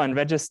out more and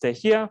register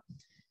here.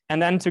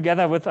 And then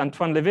together with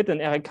Antoine Levitt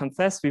and Eric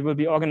Canthès, we will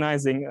be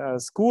organizing a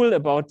school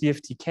about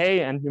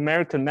DFTK and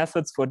numerical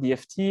methods for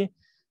DFT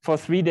for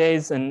 3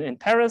 days in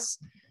Paris.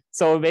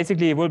 So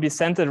basically it will be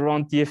centered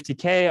around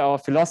DFTK, our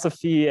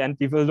philosophy, and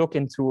we will look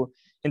into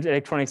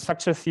electronic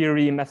structure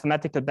theory,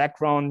 mathematical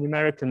background,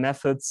 numerical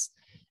methods,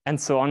 and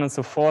so on and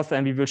so forth.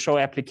 And we will show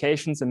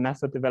applications in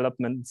method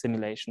development and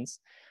simulations.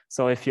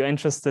 So if you're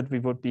interested, we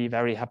would be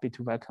very happy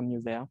to welcome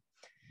you there.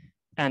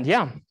 And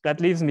yeah, that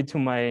leaves me to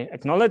my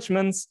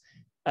acknowledgements.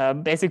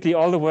 Basically,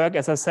 all the work,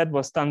 as I said,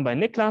 was done by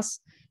Niklas,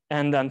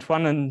 and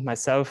Antoine and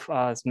myself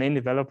as main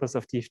developers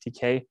of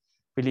DFTK.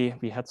 Really,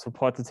 we had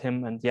supported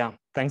him. And yeah,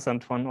 thanks,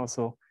 Antoine,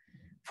 also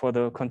for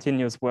the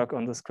continuous work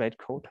on this great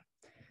code.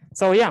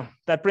 So yeah,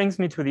 that brings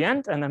me to the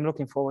end, and I'm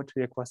looking forward to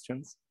your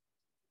questions.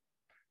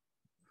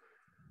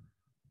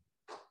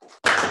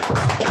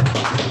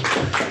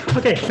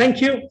 Okay,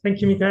 thank you,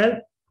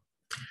 Michael.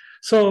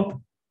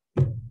 So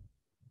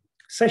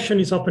session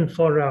is open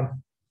for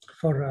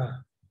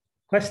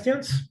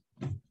questions.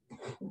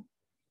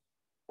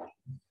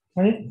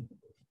 Right?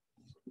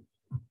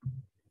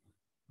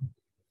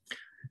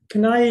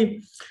 can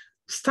I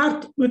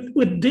start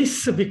with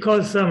this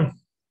because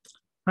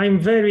I'm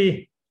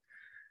very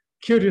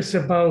curious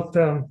about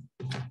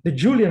the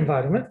Julia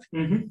environment.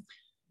 Mm-hmm.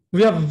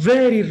 We have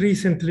very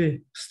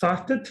recently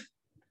started.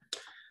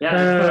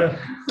 Yeah.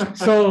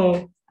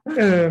 So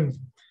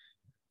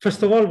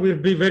first of all, we'll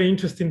be very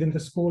interested in the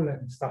school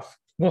and stuff,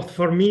 both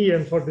for me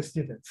and for the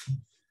students.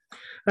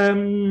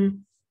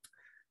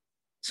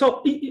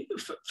 So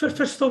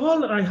first of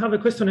all, I have a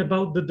question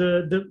about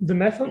the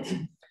methods.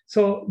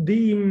 So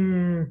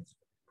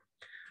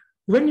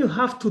when you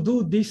have to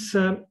do this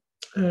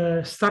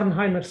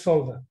Sternheimer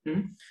solver,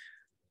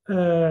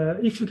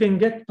 if you can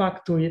get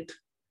back to it.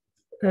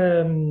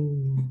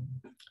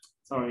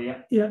 Sorry,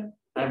 yeah. Yeah.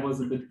 I was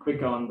a bit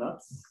quicker on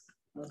that.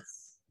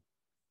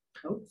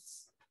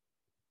 Oops.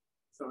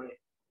 Sorry.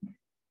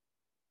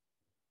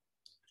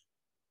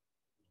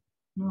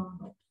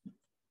 No.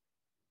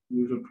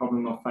 Usual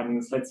problem of finding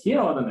the slides here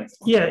or the next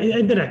one? Yeah,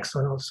 and the next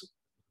one also.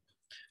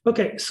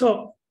 Okay,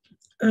 so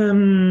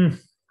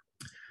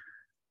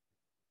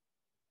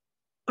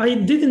I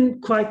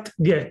didn't quite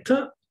get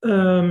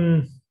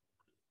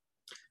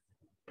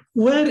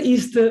where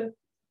is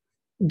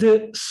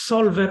the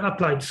solver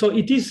applied. So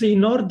it is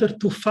in order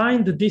to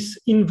find this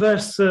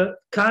inverse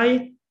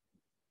chi0,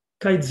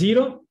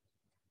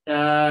 so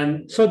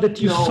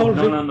that you solve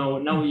it.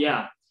 No,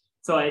 yeah.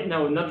 So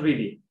no, not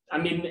really. I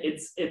mean,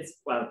 it's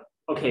well,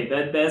 okay.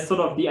 There's sort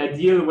of the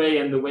ideal way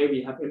and the way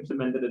we have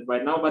implemented it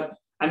right now. But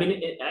I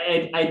mean,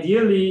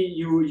 ideally,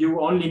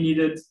 you only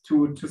needed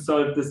to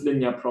solve this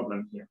linear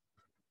problem here.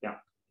 Yeah,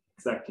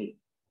 exactly.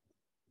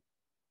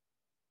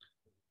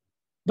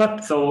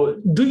 But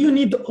so, do you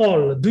need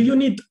all? Do you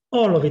need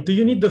all of it? Do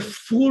you need the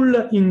full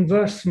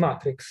inverse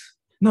matrix?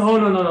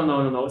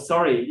 No.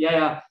 Sorry.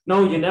 Yeah.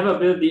 No, you never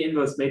build the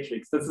inverse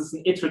matrix. This is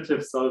an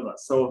iterative solver.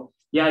 So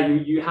yeah,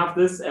 you have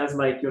this as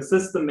like your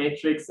system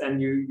matrix, and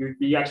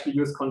we actually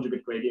use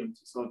conjugate gradient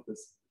to solve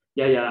this.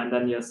 Yeah, and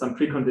then you have some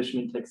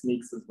preconditioning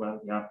techniques as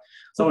well. Yeah.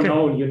 So okay.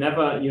 No, you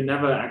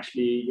never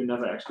actually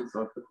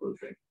solve the full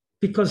thing.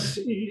 Because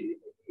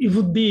it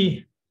would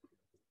be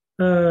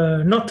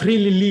not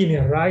really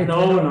linear, right?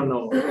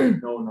 No.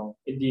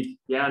 Indeed.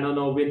 Yeah,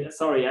 no.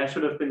 Sorry, I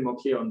should have been more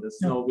clear on this.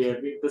 No,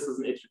 this is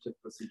an iterative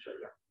procedure.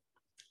 Yeah.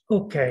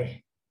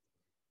 Okay.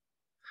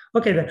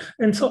 Okay, then.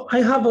 And so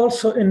I have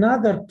also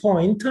another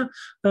point.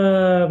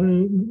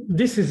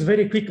 This is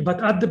very quick,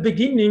 but at the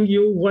beginning,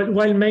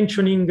 while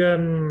mentioning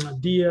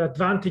the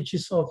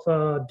advantages of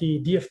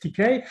the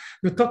DFTK,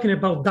 you're talking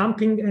about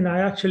damping, and I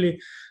actually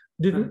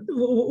didn't.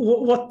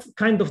 What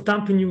kind of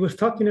damping you were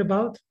talking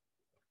about?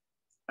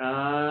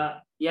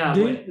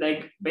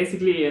 Like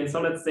basically in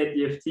solid state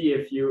DFT,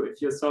 if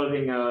you're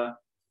solving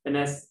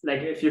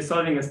if you're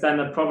solving a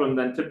standard problem,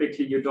 then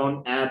typically you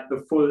don't add the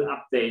full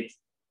update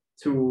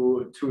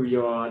to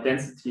your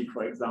density,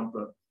 for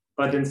example.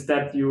 But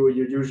instead you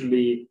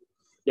usually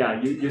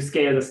you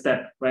scale the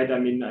step, right? I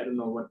mean, I don't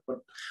know what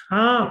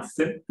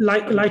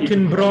like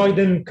in Broyd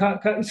and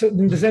so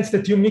in the sense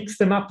that you mix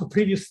them up to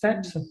previous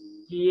steps.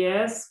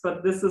 Yes,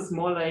 but this is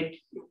more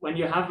like when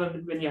you have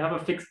a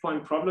fixed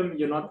point problem,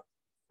 you're not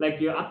like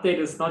your update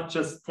is not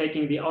just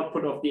taking the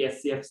output of the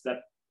SCF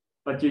step,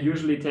 but you're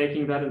usually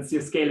taking that and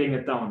you're scaling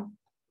it down,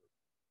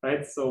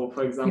 right? So,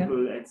 for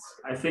example,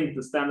 I think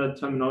the standard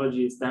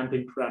terminology is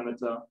damping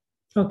parameter,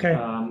 okay,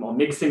 or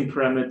mixing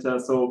parameter.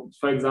 So,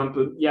 for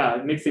example,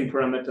 mixing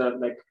parameter,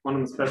 like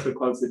Quantum Special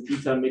calls it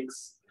beta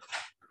mix.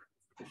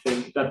 I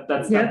think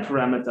that's that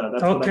parameter.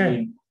 That's what I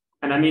mean.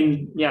 And I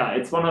mean,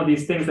 it's one of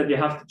these things that you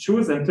have to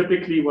choose. And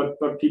typically, what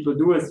people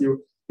do is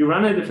you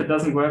run it. If it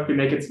doesn't work, we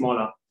make it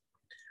smaller.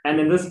 And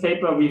in this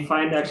paper, we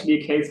find actually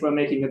a case where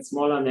making it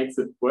smaller makes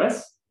it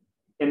worse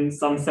in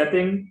some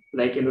setting,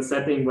 like in the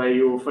setting where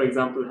you, for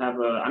example, have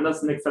a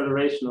Anderson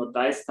acceleration or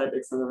dice type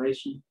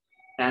acceleration.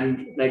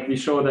 And like we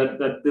show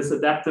that this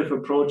adaptive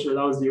approach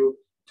allows you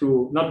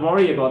to not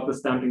worry about the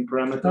stamping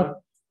parameter.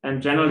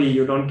 And generally,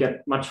 you don't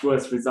get much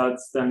worse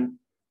results than,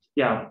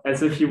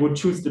 as if you would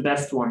choose the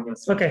best one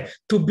yourself. Okay,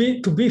 to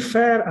be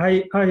fair,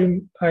 I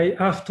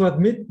have to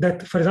admit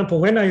that, for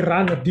example, when I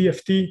run a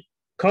DFT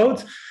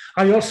code,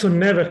 I also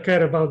never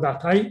care about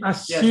that. I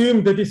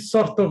assume that it's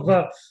sort of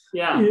but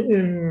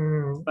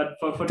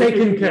for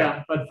taking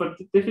care. But for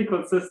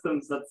difficult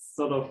systems, that's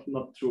sort of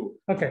not true.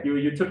 Okay.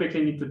 You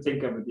typically need to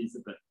tinker with these a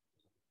bit.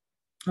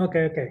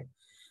 Okay.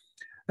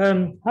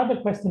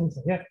 Other questions?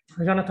 Yeah,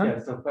 Jonathan. Yeah.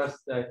 So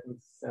first, I think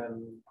it's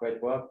great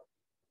work.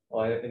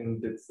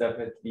 And it's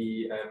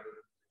definitely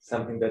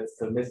something that's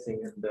still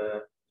missing in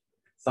the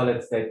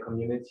solid state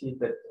community,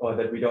 that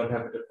we don't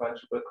have a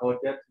differentiable code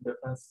yet in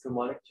difference to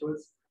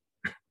molecules.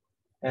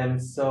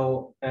 And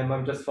so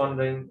I'm just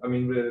wondering, I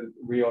mean,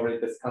 we already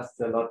discussed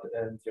a lot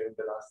during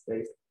the last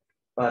days,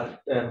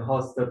 but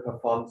how's the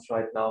performance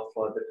right now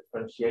for the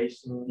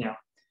differentiation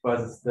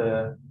versus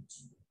the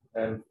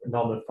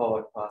normal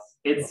forward pass?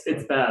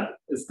 It's bad,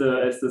 is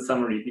the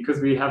summary, because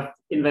we have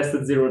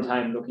invested zero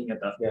time looking at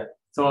that. Yeah.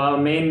 So our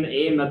main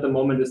aim at the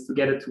moment is to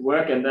get it to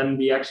work, and then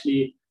we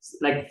actually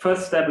like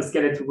first step is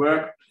get it to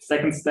work.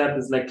 Second step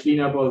is like clean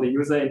up all the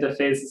user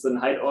interfaces and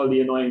hide all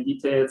the annoying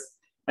details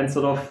and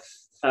sort of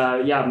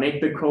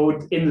make the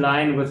code in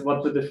line with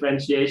what the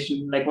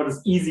differentiation, like what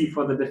is easy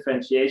for the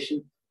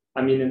differentiation.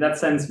 I mean, in that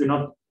sense, we're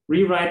not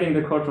rewriting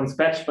the code from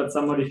scratch, but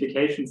some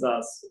modifications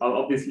are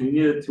obviously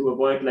needed to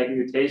avoid like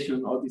mutation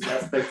and all these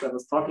aspects I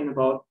was talking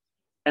about.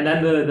 And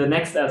then the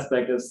next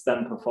aspect is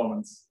then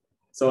performance.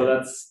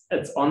 So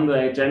it's on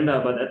the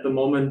agenda, but at the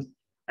moment,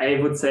 I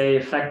would say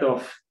a factor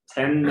of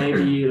 10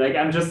 maybe, like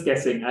I'm just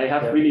guessing. I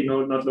have really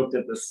not looked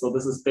at this. So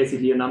this is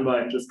basically a number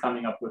I'm just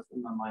coming up with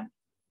in my mind.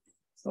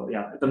 So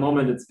yeah, at the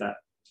moment it's bad.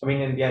 I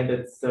mean, in the end,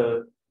 it's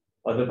the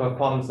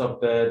performance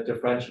of the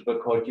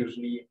differentiable code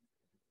usually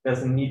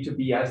doesn't need to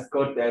be as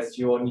good as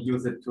you only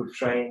use it to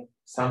train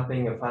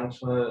something, a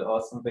functional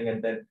or something,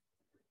 and then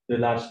the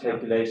large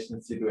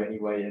calculations you do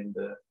anyway in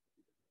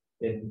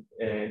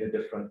a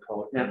different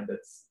code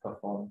that's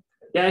performed.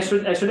 Yeah, I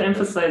should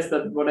emphasize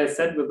that what I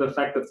said with the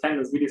factor 10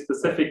 is really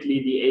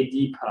specifically the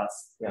AD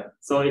pass. Yeah.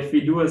 So if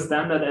we do a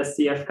standard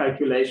SCF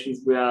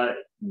calculations, we are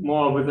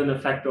more within a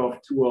factor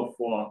of 2 or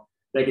 4.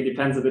 Like it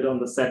depends a bit on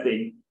the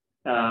setting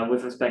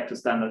with respect to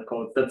standard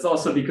code. That's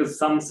also because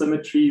some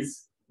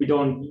symmetries we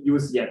don't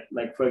use yet.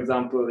 Like for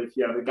example, if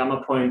you have a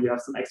gamma point, you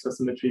have some extra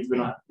symmetries. We're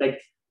not like,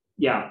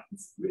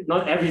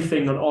 not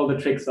everything, not all the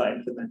tricks are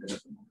implemented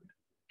at the moment.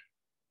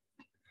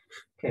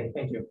 Okay,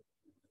 thank you.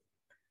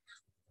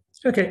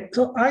 Okay,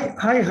 so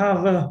I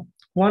have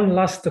one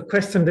last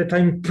question that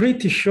I'm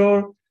pretty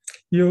sure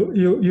you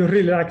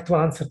really like to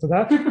answer to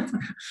that,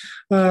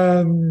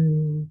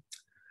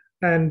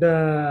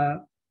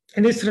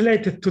 and it's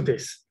related to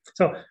this.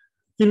 So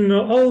in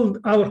all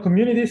our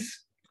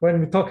communities, when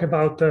we talk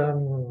about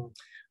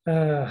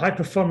high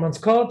performance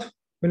code,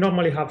 we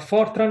normally have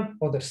Fortran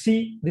or the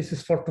C. This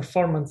is for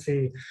performance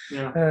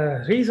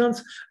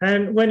reasons.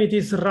 And when it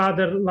is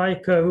rather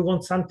like we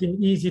want something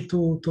easy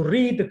to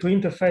read, to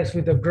interface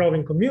with the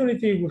growing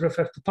community, we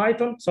refer to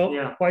Python. So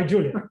why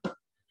Julia?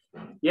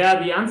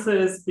 Yeah, the answer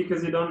is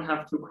because you don't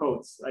have two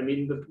codes. I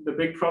mean, the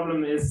big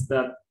problem is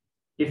that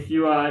if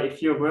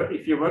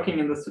you're working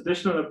in the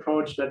traditional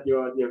approach that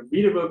your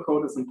readable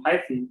code is in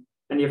Python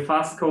and your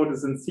fast code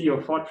is in C or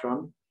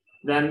Fortran,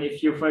 then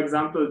if you're, for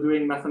example,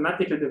 doing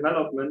mathematical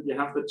development, you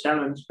have the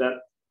challenge that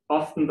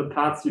often the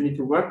parts you need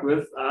to work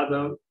with are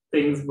the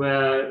things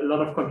where a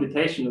lot of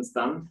computation is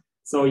done.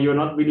 So you're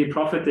not really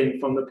profiting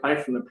from the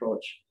Python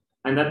approach.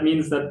 And that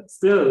means that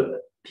still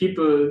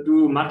people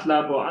do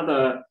MATLAB or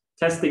other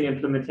testing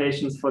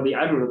implementations for the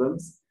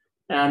algorithms.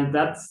 And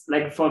that's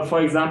like,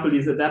 for example,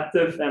 these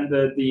adaptive and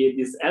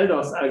this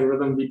LDOS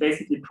algorithm, we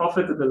basically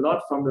profited a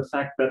lot from the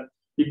fact that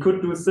we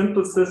could do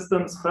simple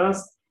systems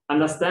first,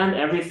 understand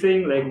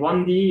everything like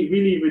 1D,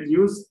 really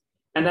reduced,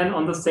 and then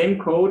on the same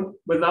code,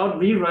 without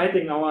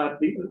rewriting our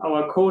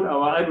code,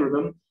 our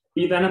algorithm,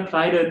 we then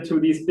applied it to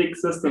these big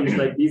systems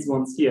like these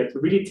ones here to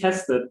really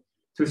test it,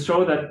 to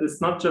show that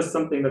it's not just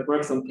something that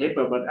works on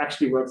paper, but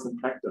actually works in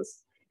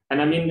practice.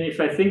 And I mean,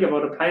 if I think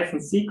about a Python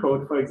C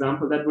code, for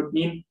example, that would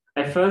mean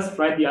I first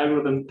write the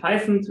algorithm in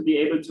Python to be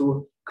able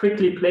to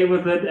quickly play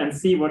with it and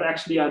see what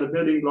actually are the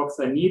building blocks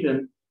I need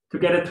and to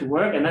get it to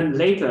work. And then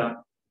later,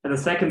 at the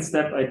second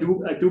step, I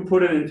do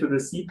put it into the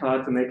C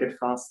part to make it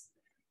fast.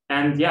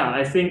 And yeah,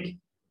 I think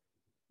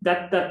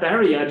that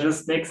barrier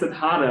just makes it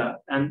harder.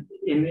 And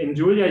in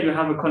Julia, you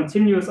have a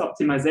continuous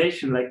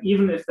optimization. Like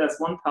even if there's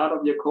one part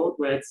of your code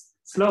where it's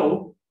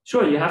slow,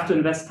 sure, you have to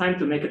invest time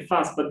to make it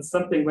fast, but it's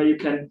something where you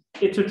can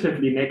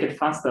iteratively make it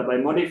faster by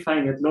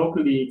modifying it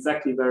locally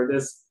exactly where it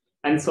is.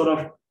 And sort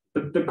of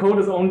the code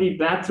is only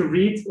bad to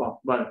read,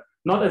 well,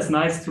 not as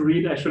nice to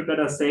read, I should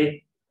better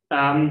say,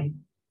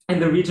 in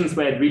the regions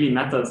where it really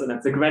matters, and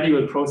it's a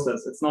gradual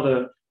process. It's not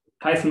a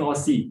Python or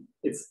C.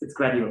 It's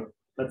gradual.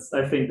 That's,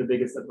 I think, the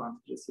biggest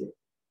advantages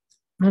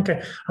here.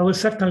 Okay, I will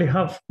certainly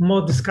have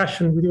more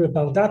discussion with you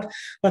about that.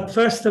 But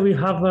first, we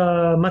have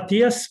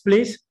Matthias,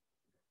 please.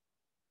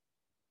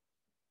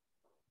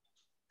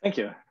 Thank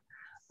you.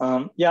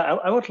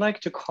 I would like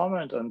to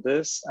comment on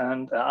this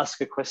and ask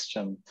a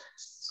question.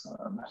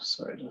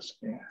 Sorry,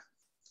 just me.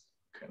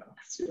 Okay,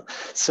 no,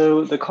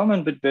 so the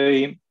comment would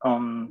be,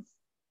 I'm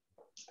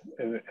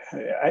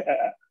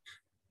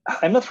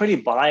not really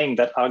buying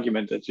that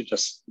argument that you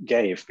just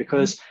gave,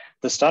 because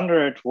the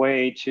standard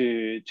way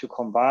to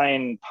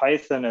combine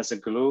Python as a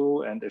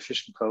glue and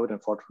efficient code in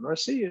Fortran or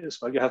C is,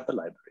 well, you have the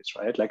libraries,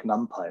 right? Like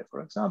NumPy,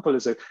 for example,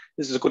 this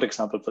is a good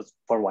example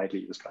for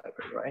widely used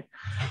library, right?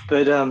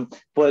 But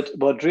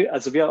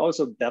we are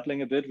also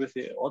dabbling a bit with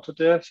the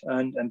autodiff,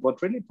 and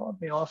what really brought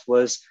me off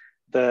was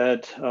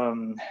that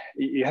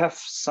you have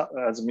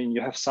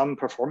some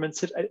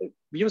performance.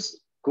 We use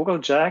Google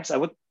JAX. I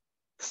would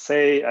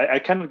say I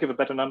cannot give a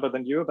better number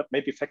than you, but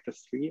maybe factor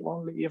 3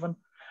 only even.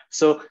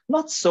 So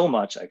not so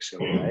much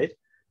actually, right?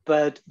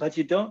 But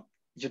you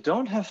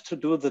don't have to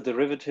do the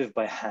derivative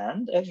by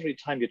hand every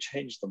time you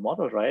change the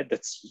model, right?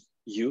 That's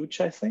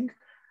huge, I think.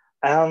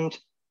 And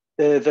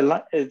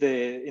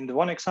in the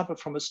one example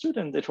from a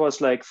student, it was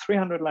like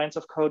 300 lines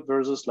of code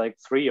versus like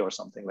 3 or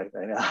something like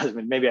that. I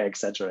mean, maybe I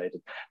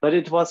exaggerated, but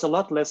it was a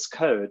lot less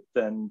code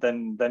than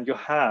you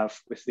have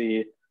with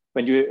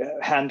when you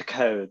hand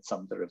code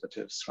some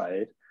derivatives,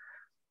 right?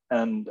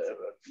 And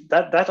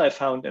that I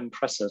found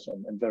impressive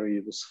and very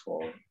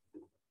useful.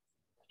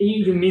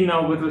 You mean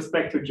now with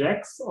respect to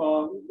JAX,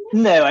 or?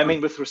 No, I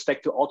mean with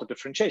respect to auto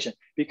differentiation,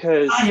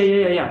 because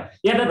yeah.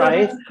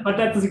 Right?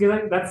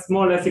 That's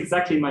more or less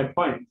exactly my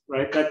point,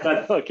 right?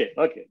 That okay.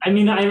 I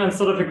mean, I'm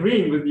sort of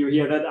agreeing with you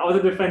here that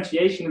auto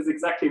differentiation is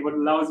exactly what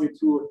allows you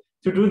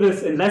to do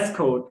this in less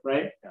code,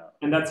 right? Yeah.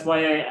 And that's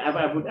why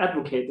I would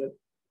advocate it.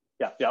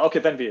 Yeah. Okay,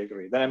 then we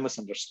agree. Then I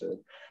misunderstood.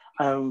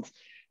 And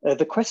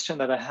the question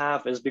that I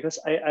have is, because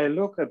I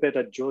look a bit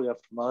at Julia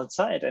from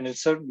outside, and it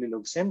certainly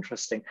looks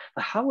interesting.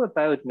 But how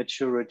about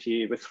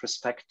maturity with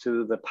respect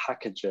to the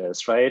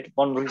packages, right?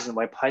 One reason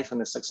why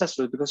Python is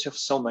successful is because you have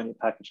so many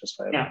packages.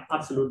 Right? Yeah,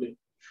 absolutely.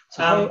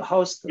 So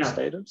how's the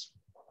status?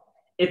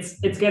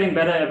 It's getting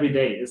better every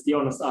day is the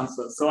honest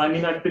answer. So I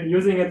mean, I've been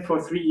using it for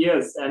 3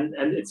 years, and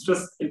it's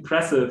just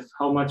impressive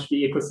how much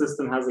the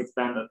ecosystem has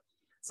expanded.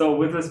 So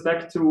with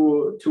respect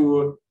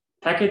to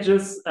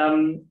packages,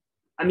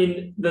 I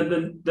mean,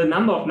 the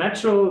number of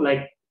natural,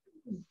 like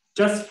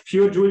just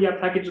pure Julia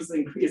packages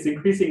is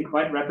increasing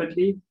quite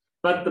rapidly.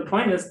 But the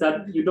point is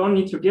that you don't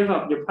need to give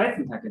up your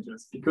Python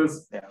packages,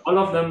 because all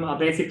of them are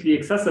basically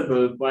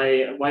accessible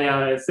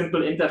via a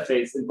simple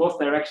interface in both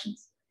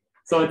directions.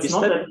 So it's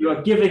not that you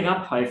are giving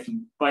up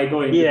Python by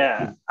going.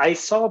 Yeah, I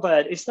saw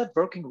that. Is that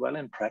working well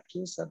in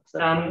practice?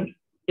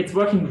 It's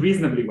working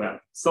reasonably well.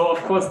 So of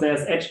course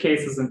there's edge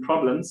cases and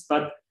problems,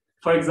 but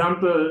for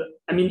example,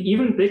 I mean,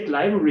 even big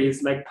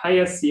libraries like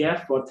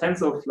PySCF or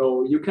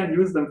TensorFlow, you can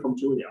use them from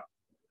Julia.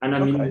 And I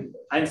mean,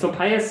 so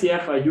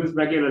PySCF I use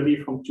regularly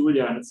from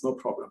Julia, and it's no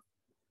problem.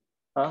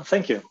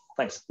 Thank you.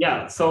 Thanks.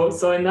 Yeah.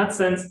 So in that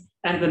sense,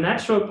 and the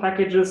natural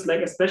packages,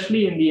 like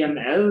especially in the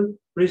ML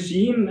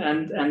regime,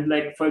 and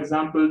like, for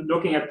example,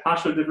 looking at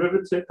partial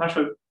derivative,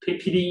 partial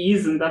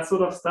PDEs and that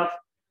sort of stuff,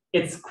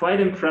 it's quite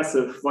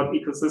impressive what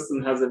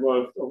ecosystem has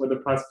evolved over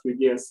the past few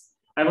years.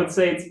 I would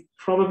say it's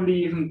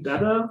probably even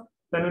better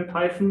than in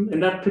Python in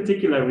that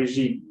particular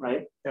regime,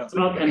 right? Yeah. It's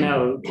not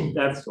ML.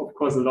 That's of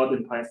course a lot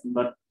in Python,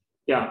 but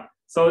yeah.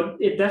 So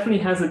it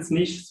definitely has its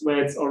niches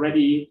where it's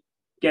already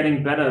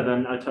getting better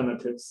than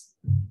alternatives.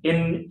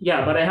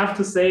 But I have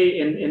to say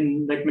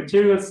in like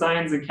material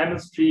science and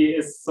chemistry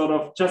is sort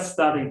of just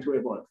starting to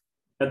evolve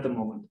at the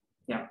moment.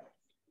 Yeah.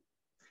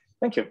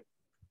 Thank you.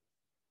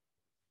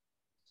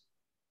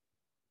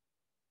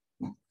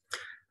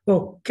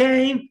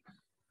 Okay.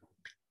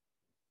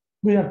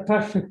 We are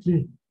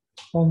perfectly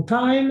on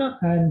time,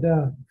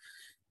 and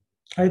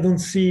I don't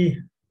see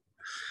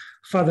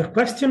further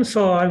questions.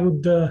 So I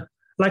would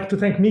like to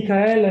thank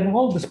Michael and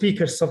all the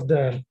speakers of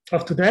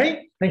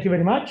today. Thank you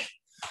very much.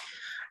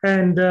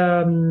 And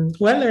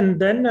and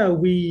then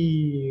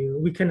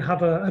we can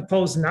have a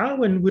pause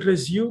now, and we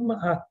resume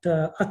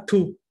at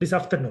 2 this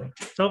afternoon.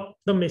 So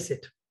don't miss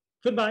it.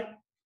 Goodbye.